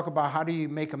 we'll talk about how do you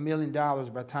make $1 million by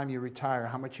the time you retire,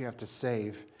 how much you have to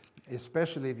save,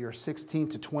 especially if you're 16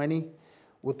 to 20.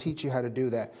 We'll teach you how to do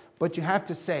that. But you have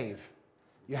to save.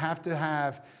 You have to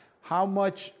have how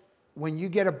much, when you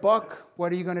get $1,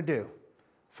 what are you going to do?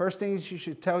 First thing is you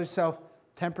should tell yourself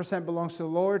 10% belongs to the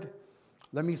Lord.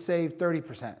 Let me save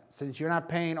 30%. Since you're not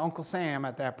paying Uncle Sam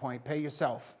at that point, pay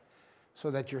yourself so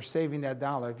that you're saving that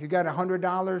dollar. If you got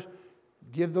 $100,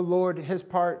 give the Lord his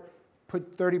part.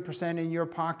 Put 30% in your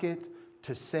pocket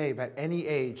to save at any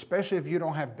age, especially if you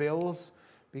don't have bills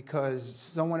because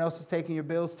someone else is taking your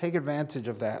bills. Take advantage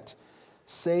of that.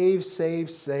 Save, save,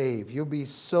 save. You'll be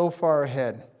so far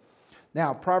ahead.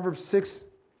 Now, Proverbs 6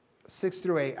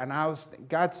 through 8. And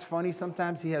God's funny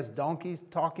sometimes. He has donkeys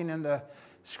talking in the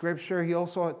scripture. He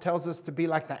also tells us to be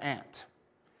like the ant.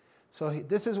 So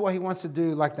this is what he wants to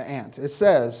do like the ant. It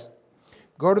says,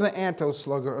 go to the ant, O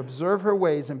sluggard, observe her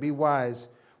ways and be wise,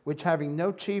 which having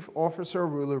no chief officer or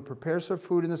ruler prepares her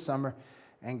food in the summer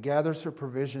and gathers her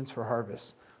provisions for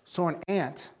harvest. So an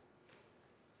ant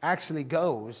actually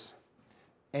goes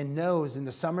and knows in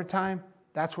the summertime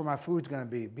That's where my food's going to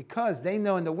be, because they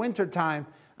know in the wintertime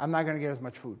I'm not going to get as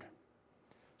much food.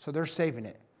 So they're saving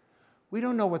it. We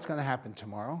don't know what's going to happen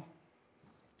tomorrow.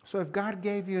 So if God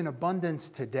gave you an abundance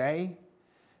today,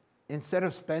 instead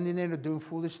of spending it or doing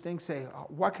foolish things, say,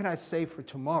 what can I save for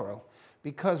tomorrow?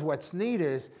 Because what's neat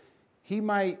is you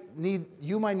might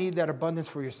need that abundance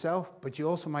for yourself, but you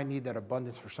also might need that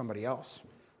abundance for somebody else,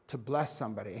 to bless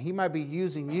somebody. And he might be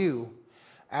using you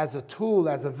as a tool,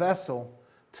 as a vessel,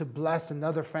 to bless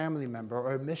another family member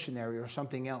or a missionary or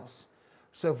something else.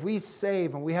 So if we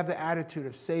save and we have the attitude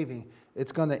of saving,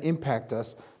 it's going to impact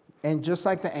us. And just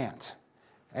like the ants.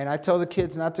 And I tell the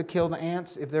kids not to kill the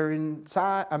ants if they're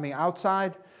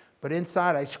outside, but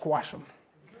inside I squash them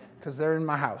because they're in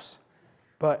my house.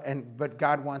 But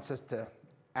God wants us to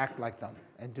act like them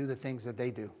and do the things that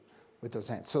they do with those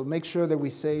ants. So make sure that we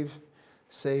save.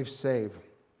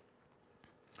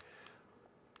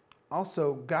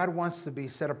 Also, God wants to be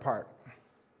set apart.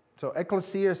 So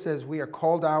ecclesia says we are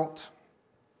called out.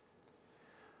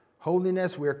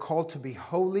 Holiness, we are called to be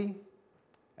holy.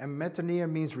 And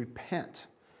metanoia means repent.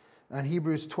 And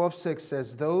Hebrews 12:6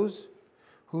 says, those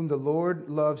whom the Lord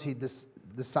loves, he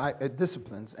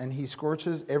disciplines, and he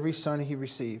scorches every son he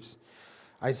receives.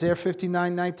 Isaiah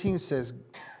 59:19 says,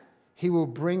 he will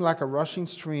bring like a rushing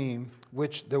stream,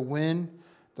 which the wind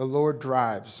the Lord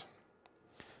drives.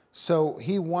 So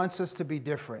he wants us to be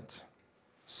different.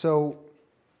 So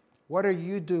what are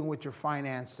you doing with your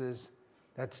finances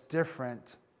that's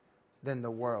different than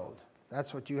the world?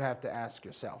 That's what you have to ask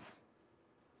yourself.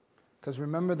 Because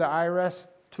remember the IRS,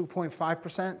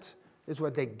 2.5% is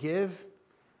what they give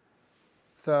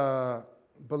the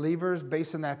believers.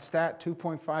 Based on that stat,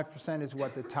 2.5% is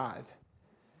what the tithe.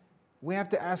 We have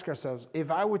to ask ourselves,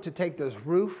 if I were to take this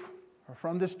roof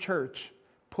from this church,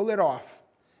 pull it off,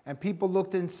 and people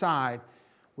looked inside,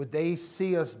 would they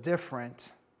see us different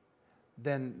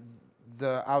than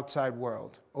the outside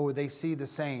world? Or would they see the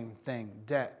same thing,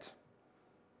 debt?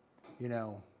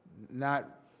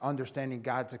 Not understanding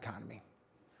God's economy.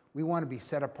 We want to be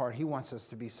set apart. He wants us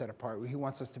to be set apart. He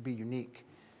wants us to be unique.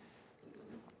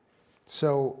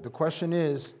 So the question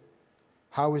is,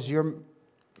 how is your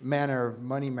manner of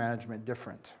money management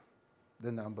different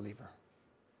than the unbeliever?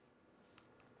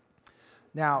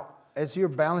 Now, as you're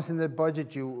balancing the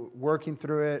budget, you're working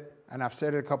through it, and I've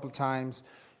said it a couple of times,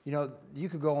 you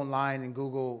could go online and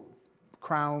Google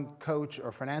Crown Coach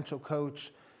or Financial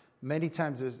Coach. Many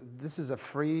times, this is a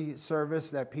free service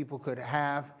that people could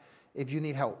have if you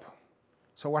need help.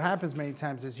 So what happens many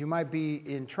times is you might be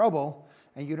in trouble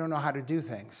and you don't know how to do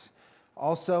things.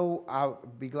 Also, I'll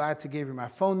be glad to give you my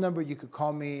phone number. You could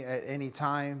call me at any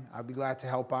time. I'll be glad to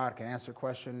help out. I can answer a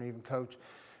question, even coach.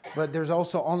 But there's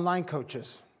also online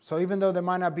coaches. So even though there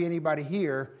might not be anybody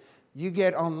here, you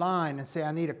get online and say,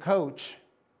 I need a coach.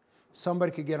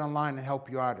 Somebody could get online and help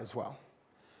you out as well.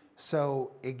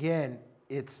 So again,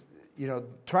 it's,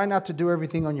 try not to do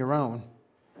everything on your own.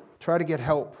 Try to get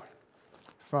help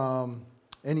from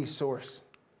any source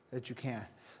that you can.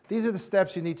 These are the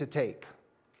steps you need to take.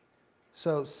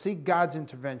 So seek God's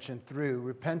intervention through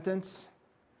repentance.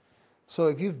 So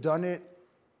if you've done it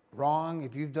wrong,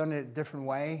 if you've done it a different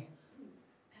way,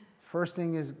 first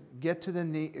thing is get to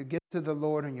the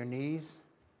Lord on your knees.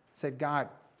 Say, God,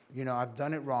 I've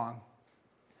done it wrong.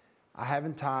 I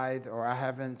haven't tithed, or I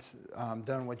haven't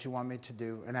done what you want me to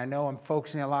do. And I know I'm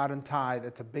focusing a lot on tithe.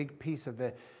 It's a big piece of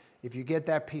it. If you get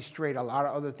that piece straight, a lot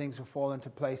of other things will fall into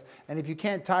place. And if you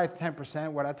can't tithe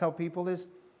 10%, what I tell people is,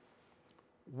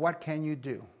 what can you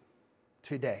do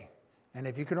today? And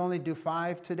if you could only do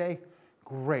 5 today,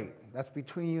 great. That's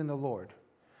between you and the Lord.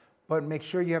 But make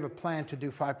sure you have a plan to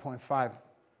do 5.5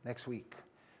 next week.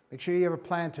 Make sure you have a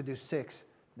plan to do 6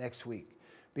 next week.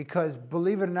 Because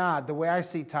believe it or not, the way I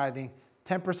see tithing,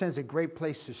 10% is a great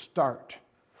place to start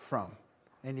from.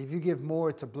 And if you give more,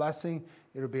 it's a blessing.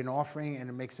 It'll be an offering, and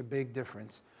it makes a big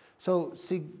difference. So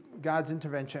seek God's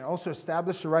intervention. Also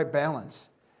establish the right balance.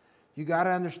 You got to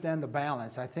understand the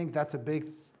balance. I think that's a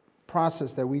big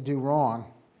process that we do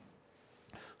wrong.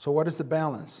 So what is the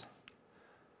balance?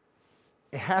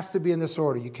 It has to be in this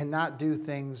order. You cannot do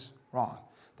things wrong.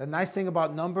 The nice thing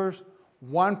about numbers,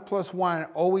 1 + 1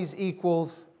 always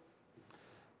equals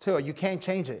 2. You can't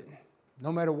change it,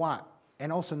 no matter what.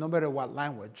 And also no matter what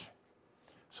language.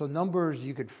 So numbers,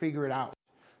 you could figure it out.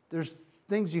 There's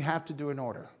things you have to do in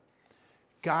order.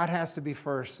 God has to be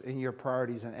first in your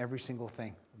priorities in every single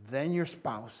thing. Then your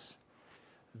spouse,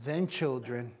 then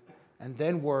children, and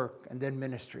then work, and then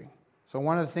ministry. So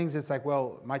one of the things is like,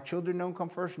 well, my children don't come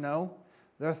first. No,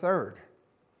 they're third.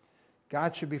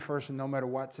 God should be first in no matter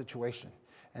what situation.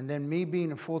 And then me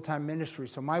being in full-time ministry,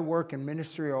 so my work and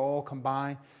ministry are all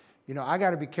combined. I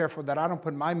got to be careful that I don't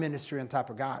put my ministry on top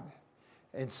of God.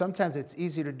 And sometimes it's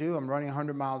easy to do. I'm running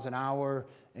 100 miles an hour,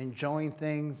 enjoying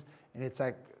things. And it's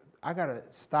like, I got to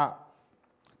stop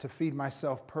to feed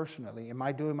myself personally. Am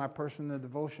I doing my personal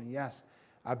devotion? Yes.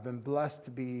 I've been blessed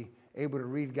to be able to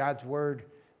read God's word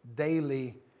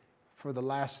daily for the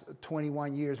last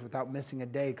 21 years without missing a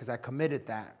day, because I committed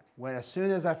that. As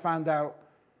soon as I found out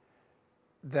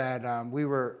that we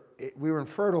were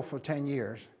infertile for 10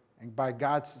 years, and by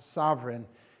God's sovereign,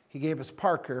 he gave us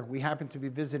Parker. We happened to be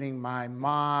visiting my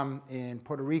mom in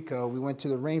Puerto Rico. We went to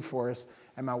the rainforest,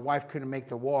 and my wife couldn't make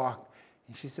the walk.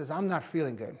 And she says, I'm not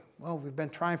feeling good. Well, we've been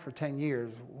trying for 10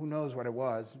 years. Who knows what it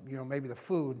was? Maybe the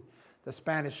food, the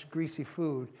Spanish greasy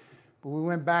food. But we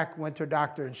went to a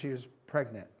doctor, and she was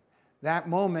pregnant. That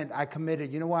moment, I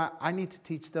committed, you know what? I need to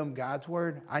teach them God's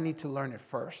word. I need to learn it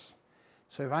first.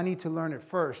 So if I need to learn it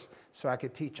first, so I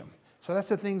could teach them. So that's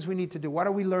the things we need to do. What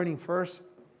are we learning first?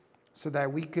 So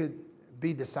that we could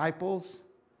be disciples,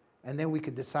 and then we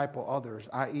could disciple others,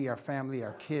 i.e. our family,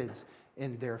 our kids,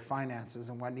 in their finances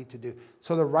and what I need to do.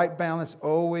 So the right balance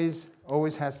always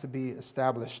has to be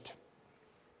established.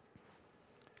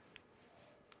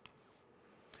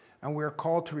 And we're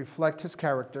called to reflect his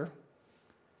character.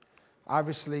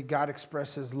 Obviously, God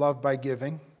expresses love by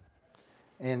giving.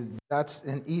 And that's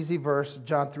an easy verse,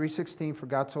 John 3:16, for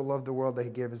God so loved the world that he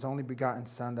gave his only begotten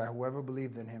Son, that whoever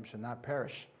believed in him should not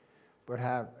perish, but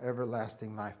have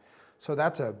everlasting life. So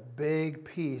that's a big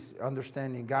piece,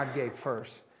 understanding God gave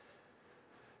first.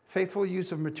 Faithful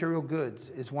use of material goods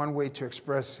is one way to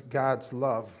express God's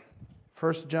love.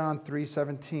 1 John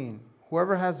 3:17,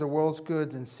 whoever has the world's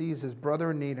goods and sees his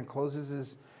brother in need and closes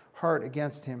his heart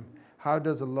against him, how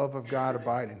does the love of God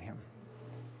abide in him?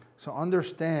 So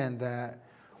understand that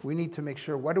we need to make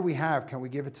sure, what do we have? Can we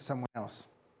give it to someone else?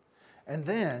 And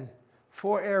then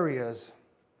 4 areas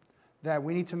that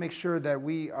we need to make sure that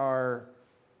we are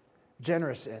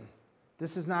generous in.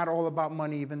 This is not all about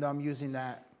money, even though I'm using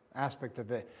that aspect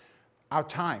of it. Our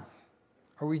time.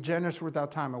 Are we generous with our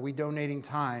time? Are we donating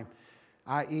time,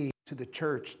 i.e. to the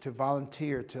church, to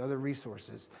volunteer, to other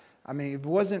resources? I mean, if it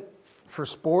wasn't for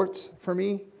sports for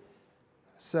me,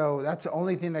 so that's the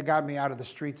only thing that got me out of the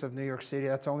streets of New York City.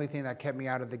 That's the only thing that kept me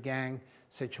out of the gang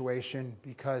situation,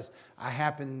 because I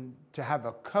happened to have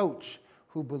a coach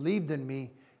who believed in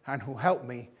me and who helped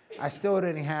me. I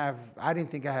didn't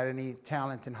think I had any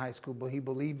talent in high school, but he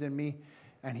believed in me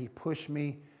and he pushed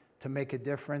me to make a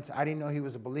difference. I didn't know he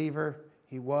was a believer.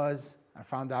 He was. I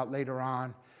found out later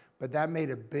on. But that made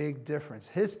a big difference.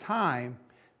 His time,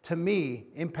 to me,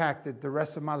 impacted the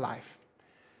rest of my life.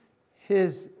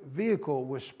 His vehicle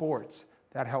was sports.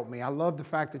 That helped me. I love the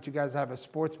fact that you guys have a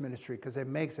sports ministry, because it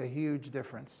makes a huge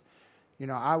difference.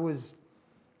 I was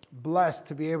blessed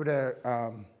to be able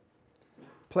to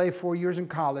play 4 years in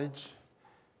college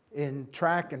in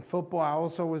track and football. I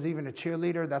also was even a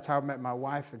cheerleader. That's how I met my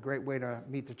wife. A great way to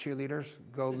meet the cheerleaders.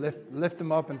 Go lift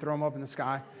them up and throw them up in the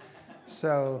sky.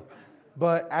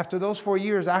 But after those 4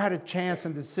 years, I had a chance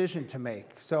and decision to make.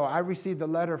 So I received a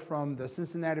letter from the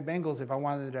Cincinnati Bengals if I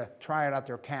wanted to try it at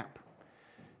their camp.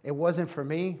 It wasn't for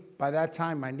me. By that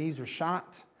time, my knees were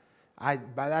shot. By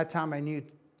that time, I knew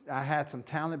I had some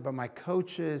talent, but my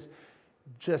coaches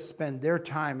just spend their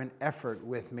time and effort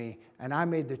with me. And I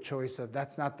made the choice of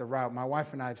that's not the route. My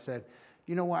wife and I have said,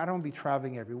 you know what, I don't be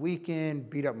traveling every weekend,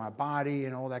 beat up my body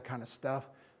and all that kind of stuff.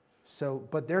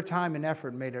 But their time and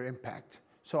effort made an impact.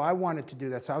 So I wanted to do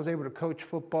that. So I was able to coach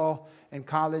football in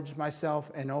college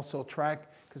myself, and also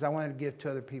track, because I wanted to give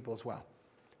to other people as well.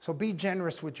 So be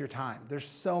generous with your time. There's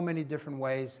so many different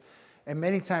ways. And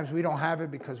many times we don't have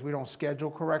it because we don't schedule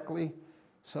correctly.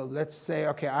 So let's say,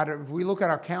 okay, if we look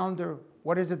at our calendar,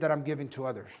 what is it that I'm giving to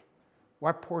others?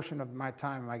 What portion of my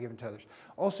time am I giving to others?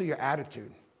 Also, your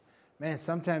attitude. Man,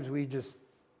 sometimes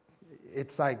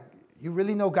it's like, you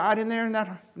really know God in there in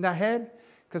that head?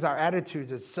 Because our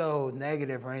attitudes are so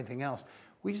negative or anything else.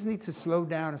 We just need to slow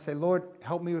down and say, Lord,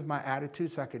 help me with my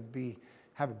attitude so I could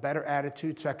have a better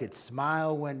attitude, so I could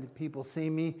smile when people see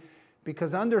me.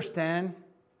 Because understand,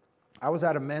 I was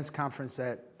at a men's conference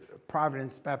at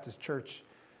Providence Baptist Church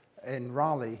in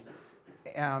Raleigh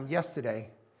yesterday,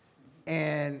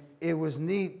 and it was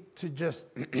neat to just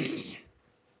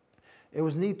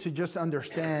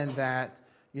understand that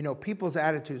people's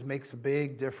attitudes makes a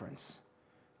big difference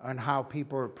on how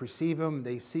people perceive them,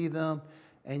 they see them,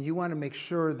 and you want to make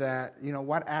sure that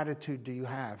what attitude do you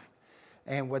have.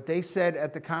 And what they said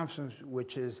at the conference,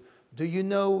 which is, do you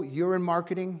know you're in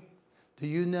marketing? Do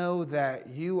you know that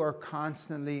you are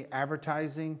constantly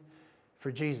advertising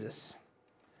for Jesus?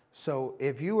 So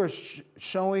if you are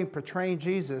portraying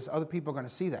Jesus, other people are going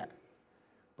to see that.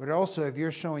 But also, if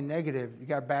you're showing negative, you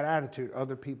got a bad attitude,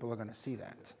 other people are going to see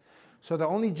that. So the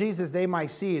only Jesus they might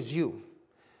see is you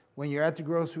when you're at the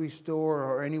grocery store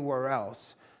or anywhere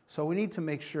else. So we need to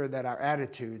make sure that our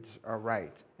attitudes are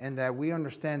right and that we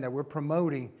understand that we're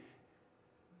promoting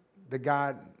the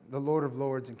God, the Lord of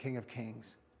Lords and King of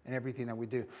Kings in everything that we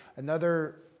do.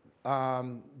 Another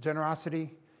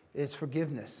generosity is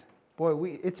forgiveness.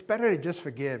 Boy, it's better to just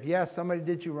forgive. Yes, somebody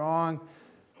did you wrong.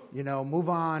 Move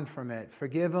on from it.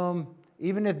 Forgive them.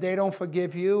 Even if they don't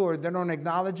forgive you or they don't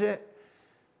acknowledge it,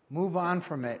 move on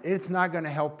from it. It's not going to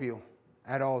help you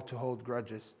at all to hold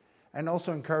grudges. And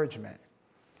also encouragement.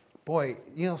 Boy,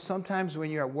 sometimes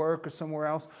when you're at work or somewhere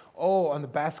else, on the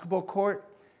basketball court,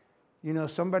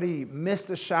 somebody missed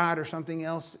a shot or something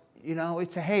else,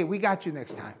 it's hey, we got you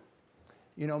next time.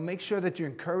 Make sure that you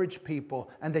encourage people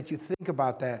and that you think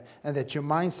about that and that your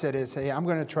mindset is, hey, I'm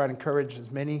going to try to encourage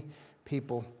as many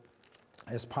people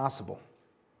as possible.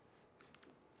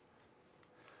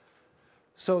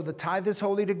 So the tithe is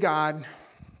holy to God.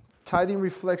 Tithing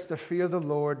reflects the fear of the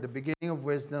Lord, the beginning of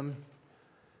wisdom,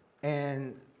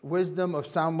 and wisdom of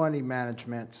sound money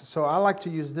management. So I like to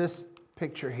use this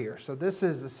picture here. So this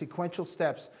is the sequential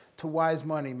steps to wise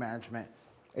money management.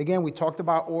 Again, we talked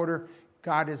about order.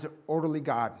 God is an orderly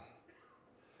God.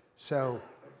 So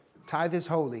tithe is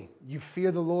holy. You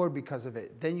fear the Lord because of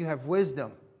it. Then you have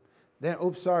wisdom. Then,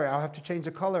 I'll have to change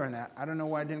the color in that. I don't know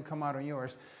why it didn't come out on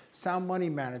yours. Sound money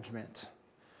management.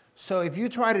 So if you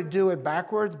try to do it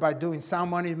backwards by doing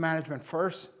sound money management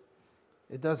first,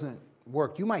 it doesn't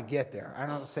work. You might get there. I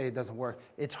don't say it doesn't work.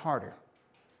 It's harder.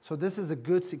 So this is a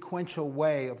good sequential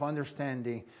way of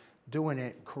understanding doing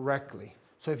it correctly.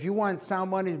 So if you want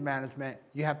sound money management,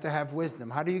 you have to have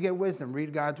wisdom. How do you get wisdom?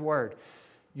 Read God's word.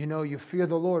 You fear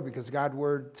the Lord because God's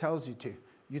word tells you to.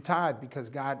 You tithe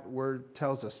because God's word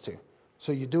tells us to.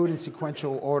 So you do it in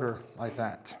sequential order like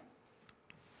that.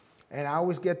 And I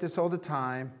always get this all the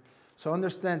time. So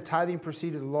understand, tithing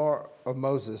preceded the law of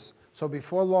Moses. So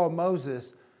before the law of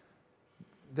Moses,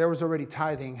 there was already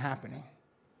tithing happening.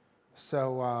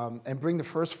 So, and bring the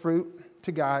first fruit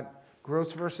to God,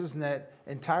 gross versus net,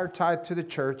 entire tithe to the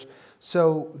church.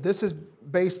 So this is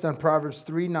based on Proverbs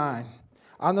 3:9.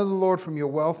 Honor the Lord from your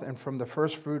wealth and from the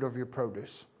first fruit of your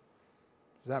produce.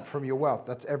 That from your wealth,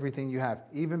 that's everything you have,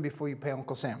 even before you pay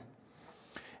Uncle Sam.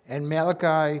 And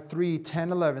Malachi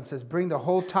 3:10-11 says, bring the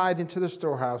whole tithe into the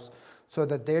storehouse so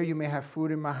that there you may have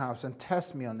food in my house, and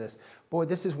test me on this. Boy,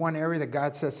 this is one area that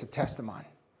God says to test him on.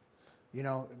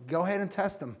 Go ahead and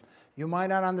test them. You might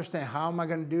not understand, how am I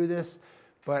going to do this?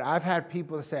 But I've had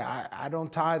people that say, I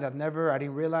don't tithe, I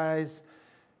didn't realize.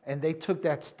 And they took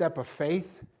that step of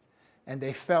faith, and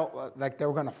they felt like they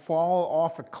were going to fall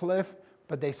off a cliff,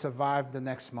 but they survived the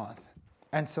next month,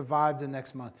 and survived the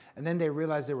next month. And then they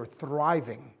realized they were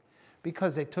thriving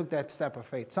because they took that step of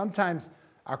faith. Sometimes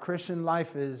our Christian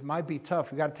life might be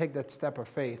tough. You got to take that step of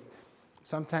faith.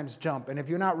 Sometimes jump. And if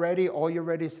you're not ready, all you're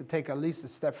ready is to take at least a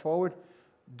step forward,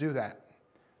 do that.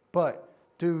 But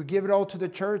do we give it all to the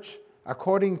church?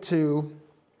 According to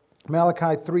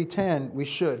Malachi 3:10, we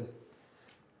should.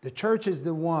 The church is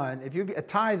the one. If a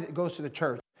tithe goes to the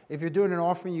church. If you're doing an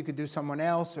offering, you could do someone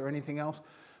else or anything else.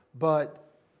 But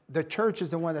the church is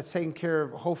the one that's taking care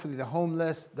of, hopefully, the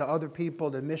homeless, the other people,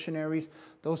 the missionaries,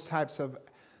 those types of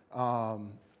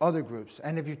other groups.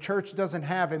 And if your church doesn't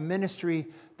have a ministry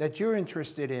that you're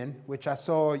interested in, which I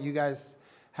saw you guys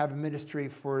have a ministry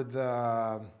for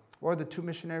what are the two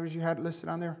missionaries you had listed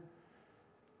on there?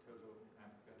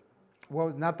 Well,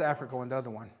 not the Africa one, the other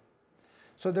one.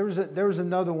 So there was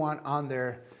another one on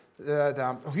there,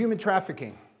 the human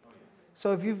trafficking.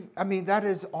 So that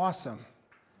is awesome.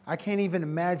 I can't even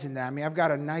imagine that. I've got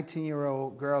a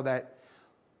 19-year-old girl that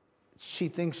she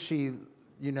thinks she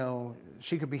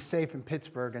could be safe in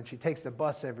Pittsburgh, and she takes the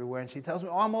bus everywhere, and she tells me,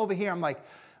 I'm over here. I'm like,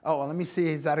 well, let me see,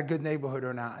 is that a good neighborhood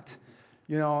or not?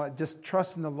 Just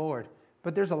trust in the Lord.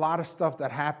 But there's a lot of stuff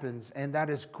that happens, and that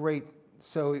is great.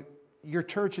 So your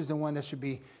church is the one that should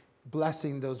be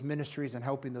blessing those ministries and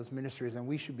helping those ministries, and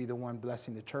we should be the one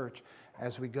blessing the church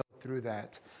as we go through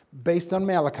that. Based on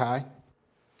Malachi,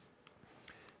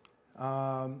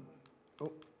 there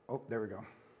we go.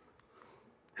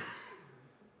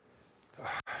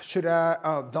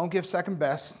 Don't give second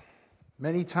best.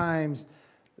 Many times,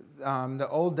 the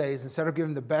old days, instead of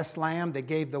giving the best lamb, they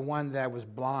gave the one that was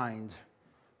blind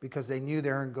because they knew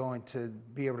they weren't going to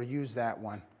be able to use that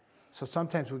one. So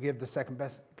sometimes we give the second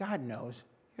best. God knows.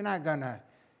 You're not going to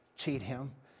cheat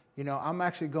him. I'm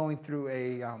actually going through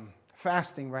a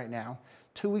fasting right now.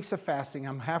 2 weeks of fasting.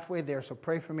 I'm halfway there, so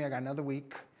pray for me. I got another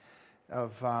week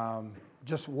of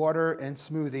just water and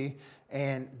smoothie.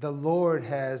 And the Lord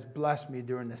has blessed me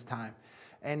during this time.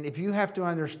 And if you have to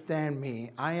understand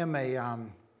me, I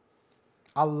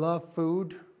love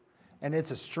food, and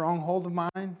it's a stronghold of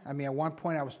mine. I mean, at one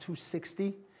point I was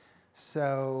 260.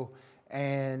 So,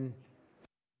 and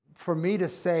for me to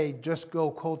say just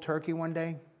go cold turkey one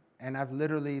day, and I've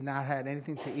literally not had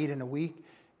anything to eat in a week,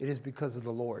 it is because of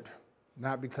the Lord,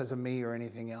 not because of me or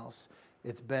anything else.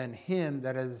 It's been Him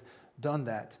that has done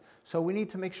that. So we need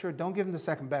to make sure, don't give Him the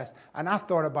second best. And I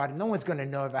thought about it. No one's going to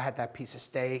know if I had that piece of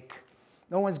steak.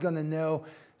 No one's going to know.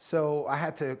 So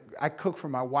I cook for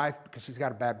my wife because she's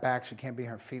got a bad back. She can't be on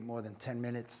her feet more than 10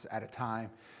 minutes at a time.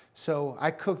 So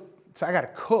I got to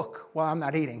cook while I'm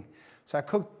not eating. So I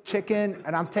cooked chicken,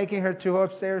 and I'm taking her to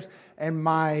upstairs, and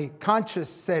my conscience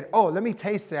said, oh, let me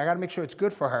taste it. I got to make sure it's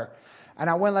good for her. And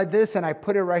I went like this, and I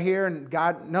put it right here, and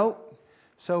God, nope.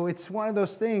 So it's one of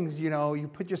those things, you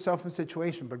put yourself in a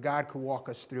situation, but God could walk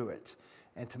us through it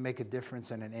and to make a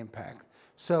difference and an impact.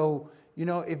 So,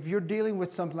 if you're dealing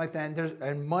with something like that,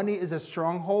 and money is a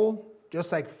stronghold,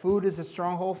 just like food is a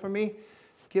stronghold for me,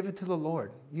 give it to the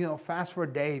Lord. Fast for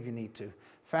a day if you need to.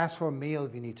 Fast for a meal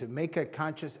if you need to. Make a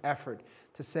conscious effort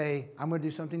to say, I'm going to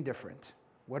do something different.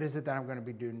 What is it that I'm going to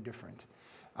be doing different?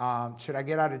 Should I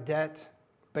get out of debt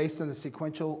based on the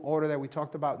sequential order that we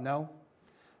talked about? No.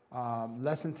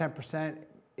 Less than 10%.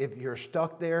 If you're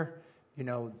stuck there,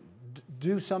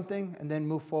 do something and then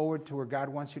move forward to where God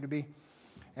wants you to be.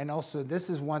 And also, this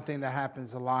is one thing that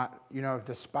happens a lot, if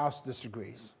the spouse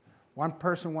disagrees. One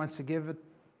person wants to give a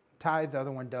tithe, the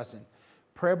other one doesn't.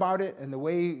 Pray about it, and the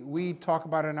way we talk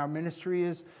about it in our ministry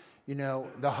is,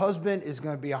 the husband is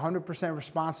going to be 100%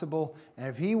 responsible, and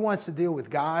if he wants to deal with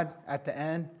God at the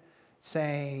end,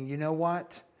 saying, you know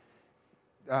what,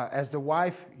 as the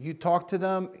wife, you talk to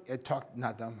them, you talk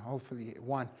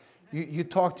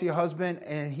to your husband,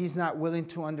 and he's not willing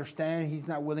to understand, he's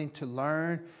not willing to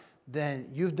learn, then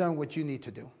you've done what you need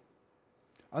to do.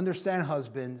 Understand,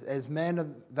 husbands, as men of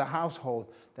the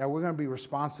household, that we're going to be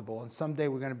responsible, and someday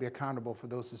we're going to be accountable for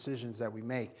those decisions that we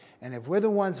make. And if we're the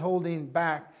ones holding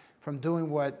back from doing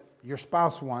what your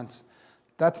spouse wants,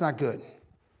 that's not good.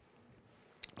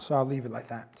 So I'll leave it like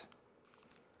that.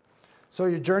 So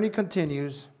your journey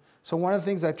continues. So one of the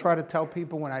things I try to tell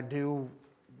people when I do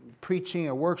preaching,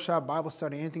 a workshop, Bible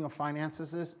study, anything on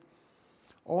finances is,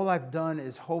 all I've done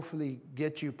is hopefully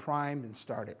get you primed and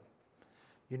started.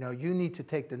 You need to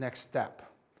take the next step.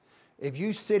 If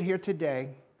you sit here today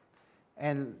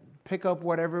and pick up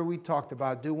whatever we talked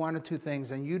about, do one or two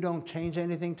things, and you don't change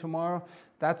anything tomorrow,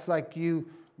 that's like you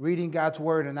reading God's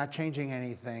word and not changing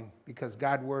anything because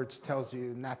God's word tells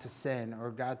you not to sin,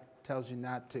 or God tells you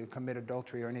not to commit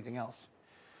adultery or anything else.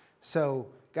 So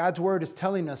God's word is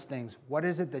telling us things. What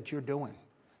is it that you're doing?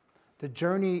 The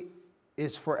journey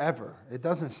is forever. It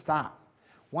doesn't stop.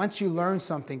 Once you learn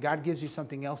something, God gives you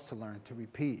something else to learn, to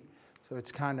repeat. So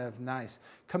it's kind of nice.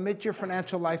 Commit your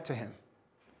financial life to Him.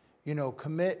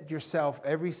 Commit yourself,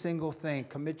 every single thing.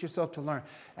 Commit yourself to learn.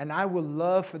 And I would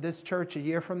love for this church a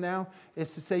year from now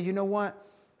is to say, you know what?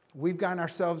 We've gotten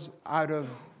ourselves out of,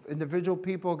 individual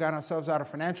people got ourselves out of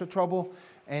financial trouble,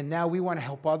 and now we want to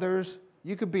help others.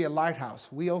 You could be a lighthouse.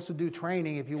 We also do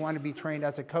training if you want to be trained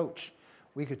as a coach.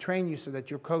 We could train you so that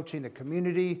you're coaching the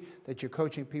community, that you're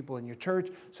coaching people in your church,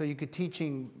 so you could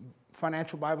teaching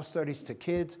financial Bible studies to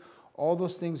kids. All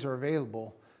those things are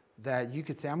available that you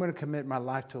could say, I'm going to commit my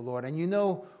life to the Lord. And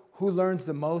who learns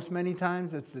the most many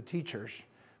times? It's the teachers,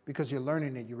 because you're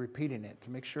learning it, you're repeating it to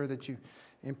make sure that you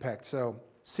impact. So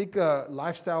seek a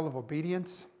lifestyle of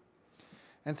obedience.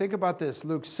 And think about this,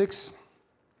 Luke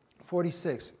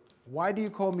 6:46. Why do you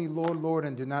call me Lord, Lord,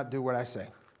 and do not do what I say?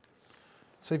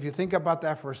 So if you think about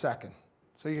that for a second.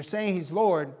 So you're saying He's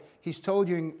Lord. He's told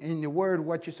you in the Word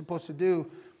what you're supposed to do,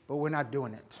 but we're not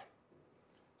doing it.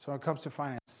 So when it comes to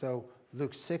finance. So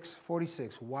Luke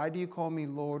 6:46. Why do you call me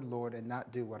Lord, Lord, and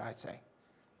not do what I say?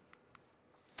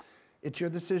 It's your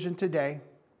decision today.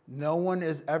 No one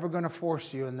is ever going to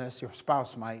force you in this. Your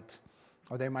spouse might,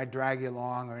 or they might drag you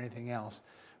along or anything else.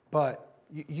 But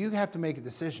you have to make a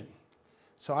decision.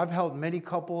 So I've helped many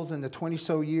couples in the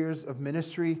 20-so years of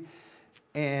ministry.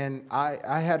 And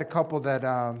I had a couple that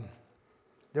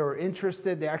they were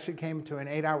interested. They actually came to an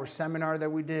 8-hour seminar that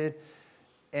we did.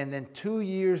 And then 2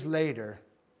 years later,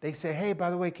 they said, hey, by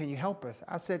the way, can you help us?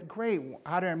 I said, great.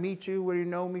 How did I meet you? Where do you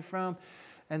know me from?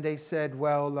 And they said,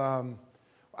 well,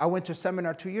 I went to a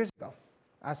seminar 2 years ago.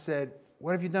 I said,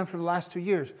 what have you done for the last 2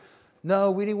 years?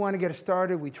 No, we didn't want to get it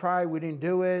started. We tried. We didn't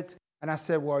do it. And I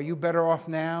said, well, are you better off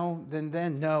now than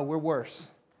then? No, we're worse.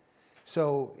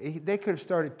 So they could have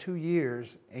started 2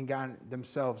 years and gotten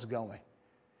themselves going.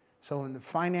 So in the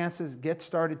finances, get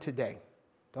started today.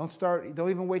 Don't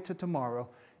even wait till tomorrow.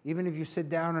 Even if you sit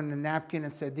down on a napkin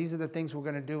and say, these are the things we're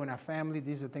going to do in our family,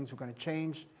 these are the things we're going to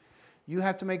change, you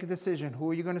have to make a decision.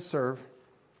 Who are you going to serve?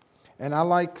 And I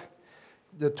like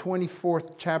the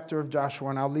 24th chapter of Joshua,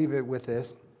 and I'll leave it with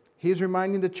this. He's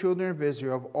reminding the children of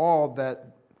Israel of all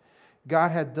that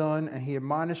God had done, and he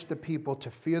admonished the people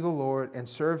to fear the Lord and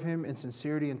serve him in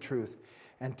sincerity and truth,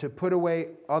 and to put away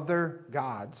other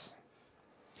gods.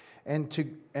 And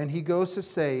he goes to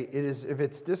say, if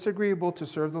it's disagreeable to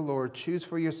serve the Lord, choose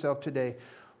for yourself today,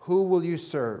 who will you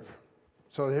serve?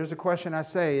 So here's a question I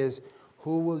say is,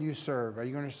 who will you serve? Are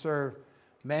you going to serve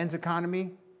man's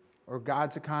economy or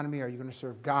God's economy? Are you going to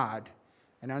serve God?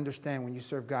 And understand, when you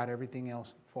serve God, everything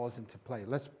else falls into play.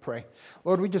 Let's pray.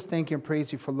 Lord, we just thank you and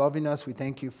praise you for loving us. We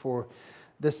thank you for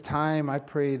this time. I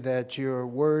pray that your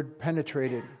word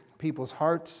penetrated people's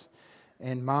hearts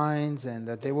and minds, and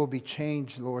that they will be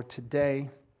changed, Lord, today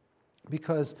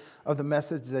because of the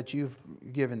message that you've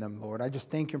given them, Lord. I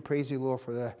just thank you and praise you, Lord,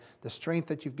 for the strength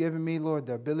that you've given me, Lord,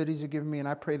 the abilities you've given me, and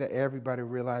I pray that everybody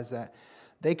realize that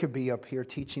they could be up here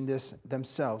teaching this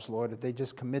themselves, Lord, if they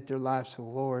just commit their lives to the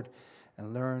Lord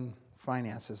and learn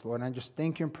finances, Lord. And I just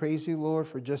thank you and praise you, Lord,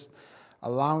 for just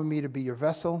allowing me to be your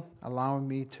vessel, allowing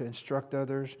me to instruct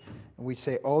others. And we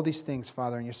say all these things,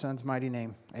 Father, in your Son's mighty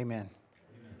name. Amen.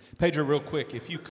 Pedro, real quick, if you